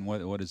they open?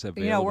 What is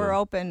available? We're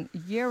open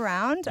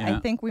year-round. Yeah. I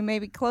think we may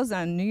be closed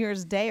on New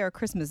Year's Day or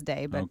Christmas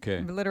Day, but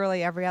Okay.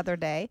 literally every other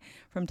day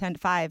from 10 to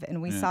 5.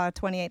 And we Yeah. saw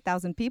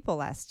 28,000 people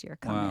last year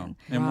come Wow.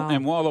 in.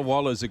 And Walla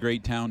Walla is a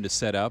great town to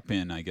set up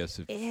in, I guess.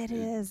 It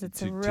is. It's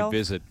to, a real... to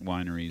visit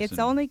wineries. It's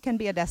and- only can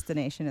be a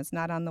destination. It's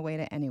not on the way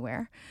to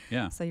anywhere.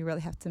 Yeah. So you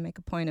really have to make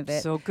a point of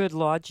it. So good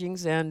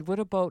lodgings. And what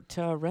about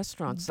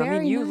restaurants? I Very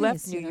mean, you nice,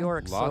 left New you know.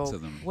 York. Lots so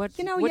of them. What,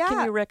 You know, what can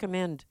yeah. you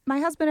recommend? My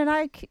husband and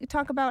I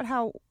talk about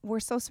how we're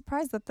so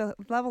surprised that the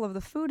level of the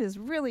food is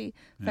really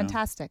Yeah.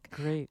 fantastic.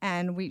 Great.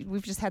 And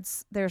we've just had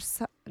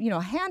there's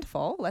a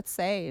handful, let's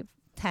say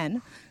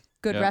 10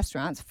 good Yeah.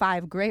 restaurants,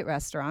 5 great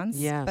restaurants,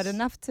 Yes. but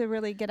enough to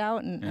really get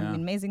out and Yeah.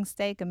 amazing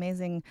steak,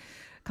 amazing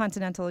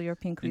continental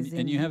European cuisine.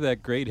 And you have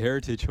that great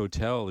heritage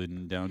hotel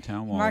in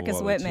downtown Walla Marcus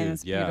Walla, Whitman too.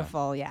 is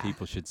beautiful. Yeah,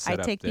 people should set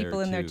I up take there people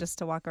in there too. just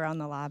to walk around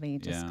the lobby,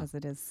 just because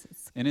it is.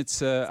 And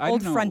it's old I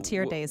don't know,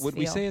 frontier days. Would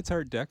we feel. say it's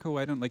Art Deco?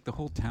 I don't like the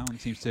whole town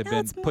seems to have No, been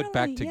it's put more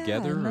back like,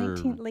 together. or,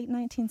 late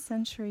 19th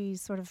century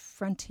sort of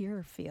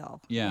frontier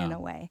feel. Yeah. In a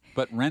way.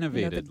 But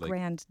renovated, You know, the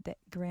like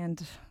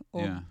grand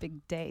old Yeah.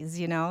 big days.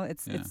 You know,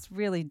 it's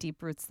really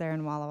deep roots there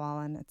in Walla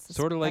Walla, and it's a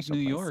sort of like special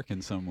New place. York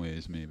in some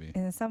ways, maybe.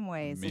 In some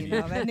ways, Maybe. you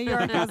know, but New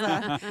York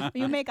has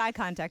you make eye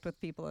contact with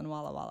people in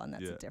Walla Walla, and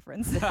that's a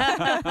difference.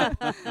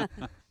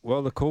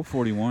 Well, the Cole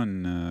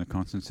 41,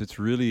 Constance, it's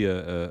really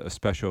a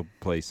special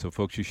place. So,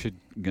 folks, you should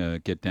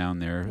get down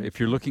there. If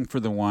you're looking for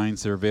the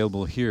wines, they're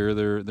available here.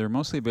 They're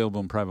mostly available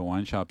in private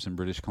wine shops in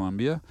British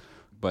Columbia,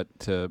 but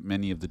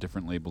many of the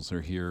different labels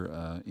are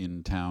here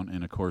in town,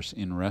 and of course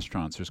in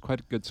restaurants. There's quite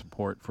a good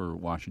support for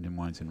Washington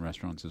wines in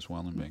restaurants as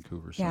well in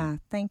Vancouver. So. Yeah,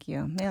 thank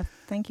you. Yeah,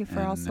 thank you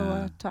for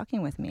also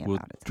talking with me we'll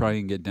about it. try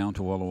and get down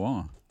to Walla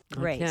Walla.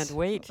 Great. I can't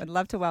wait. I'd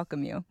love to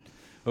welcome you.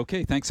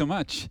 Okay, thanks so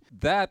much.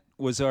 That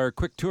was our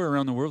quick tour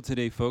around the world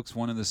today, folks.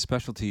 One of the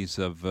specialties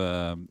of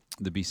the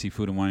BC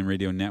Food and Wine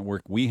Radio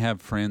Network. We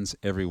have friends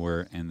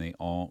everywhere, and they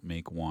all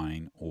make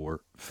wine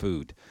or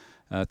food.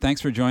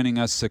 Thanks for joining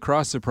us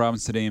across the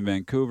province today in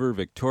Vancouver,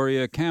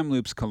 Victoria,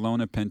 Kamloops,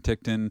 Kelowna,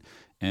 Penticton,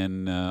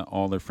 and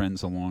all their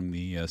friends along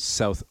the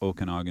South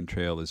Okanagan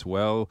Trail as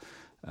well.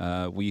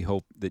 We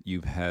hope that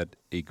you've had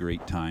a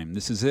great time.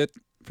 This is it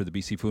for the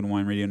BC Food and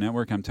Wine Radio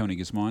Network. I'm Tony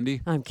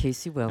Gismondi. I'm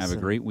Casey Wilson. Have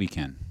a great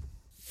weekend.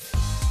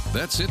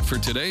 That's it for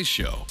today's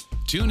show.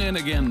 Tune in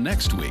again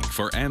next week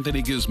for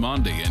Anthony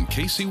Gismondi and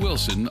Casey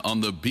Wilson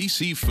on the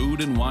BC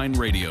Food and Wine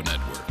Radio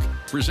Network.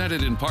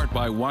 Presented in part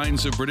by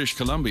Wines of British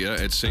Columbia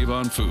at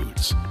Save-On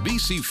Foods.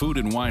 BC Food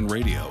and Wine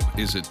Radio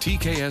is a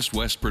TKS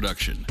West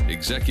production.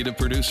 Executive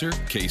producer,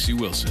 Casey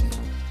Wilson.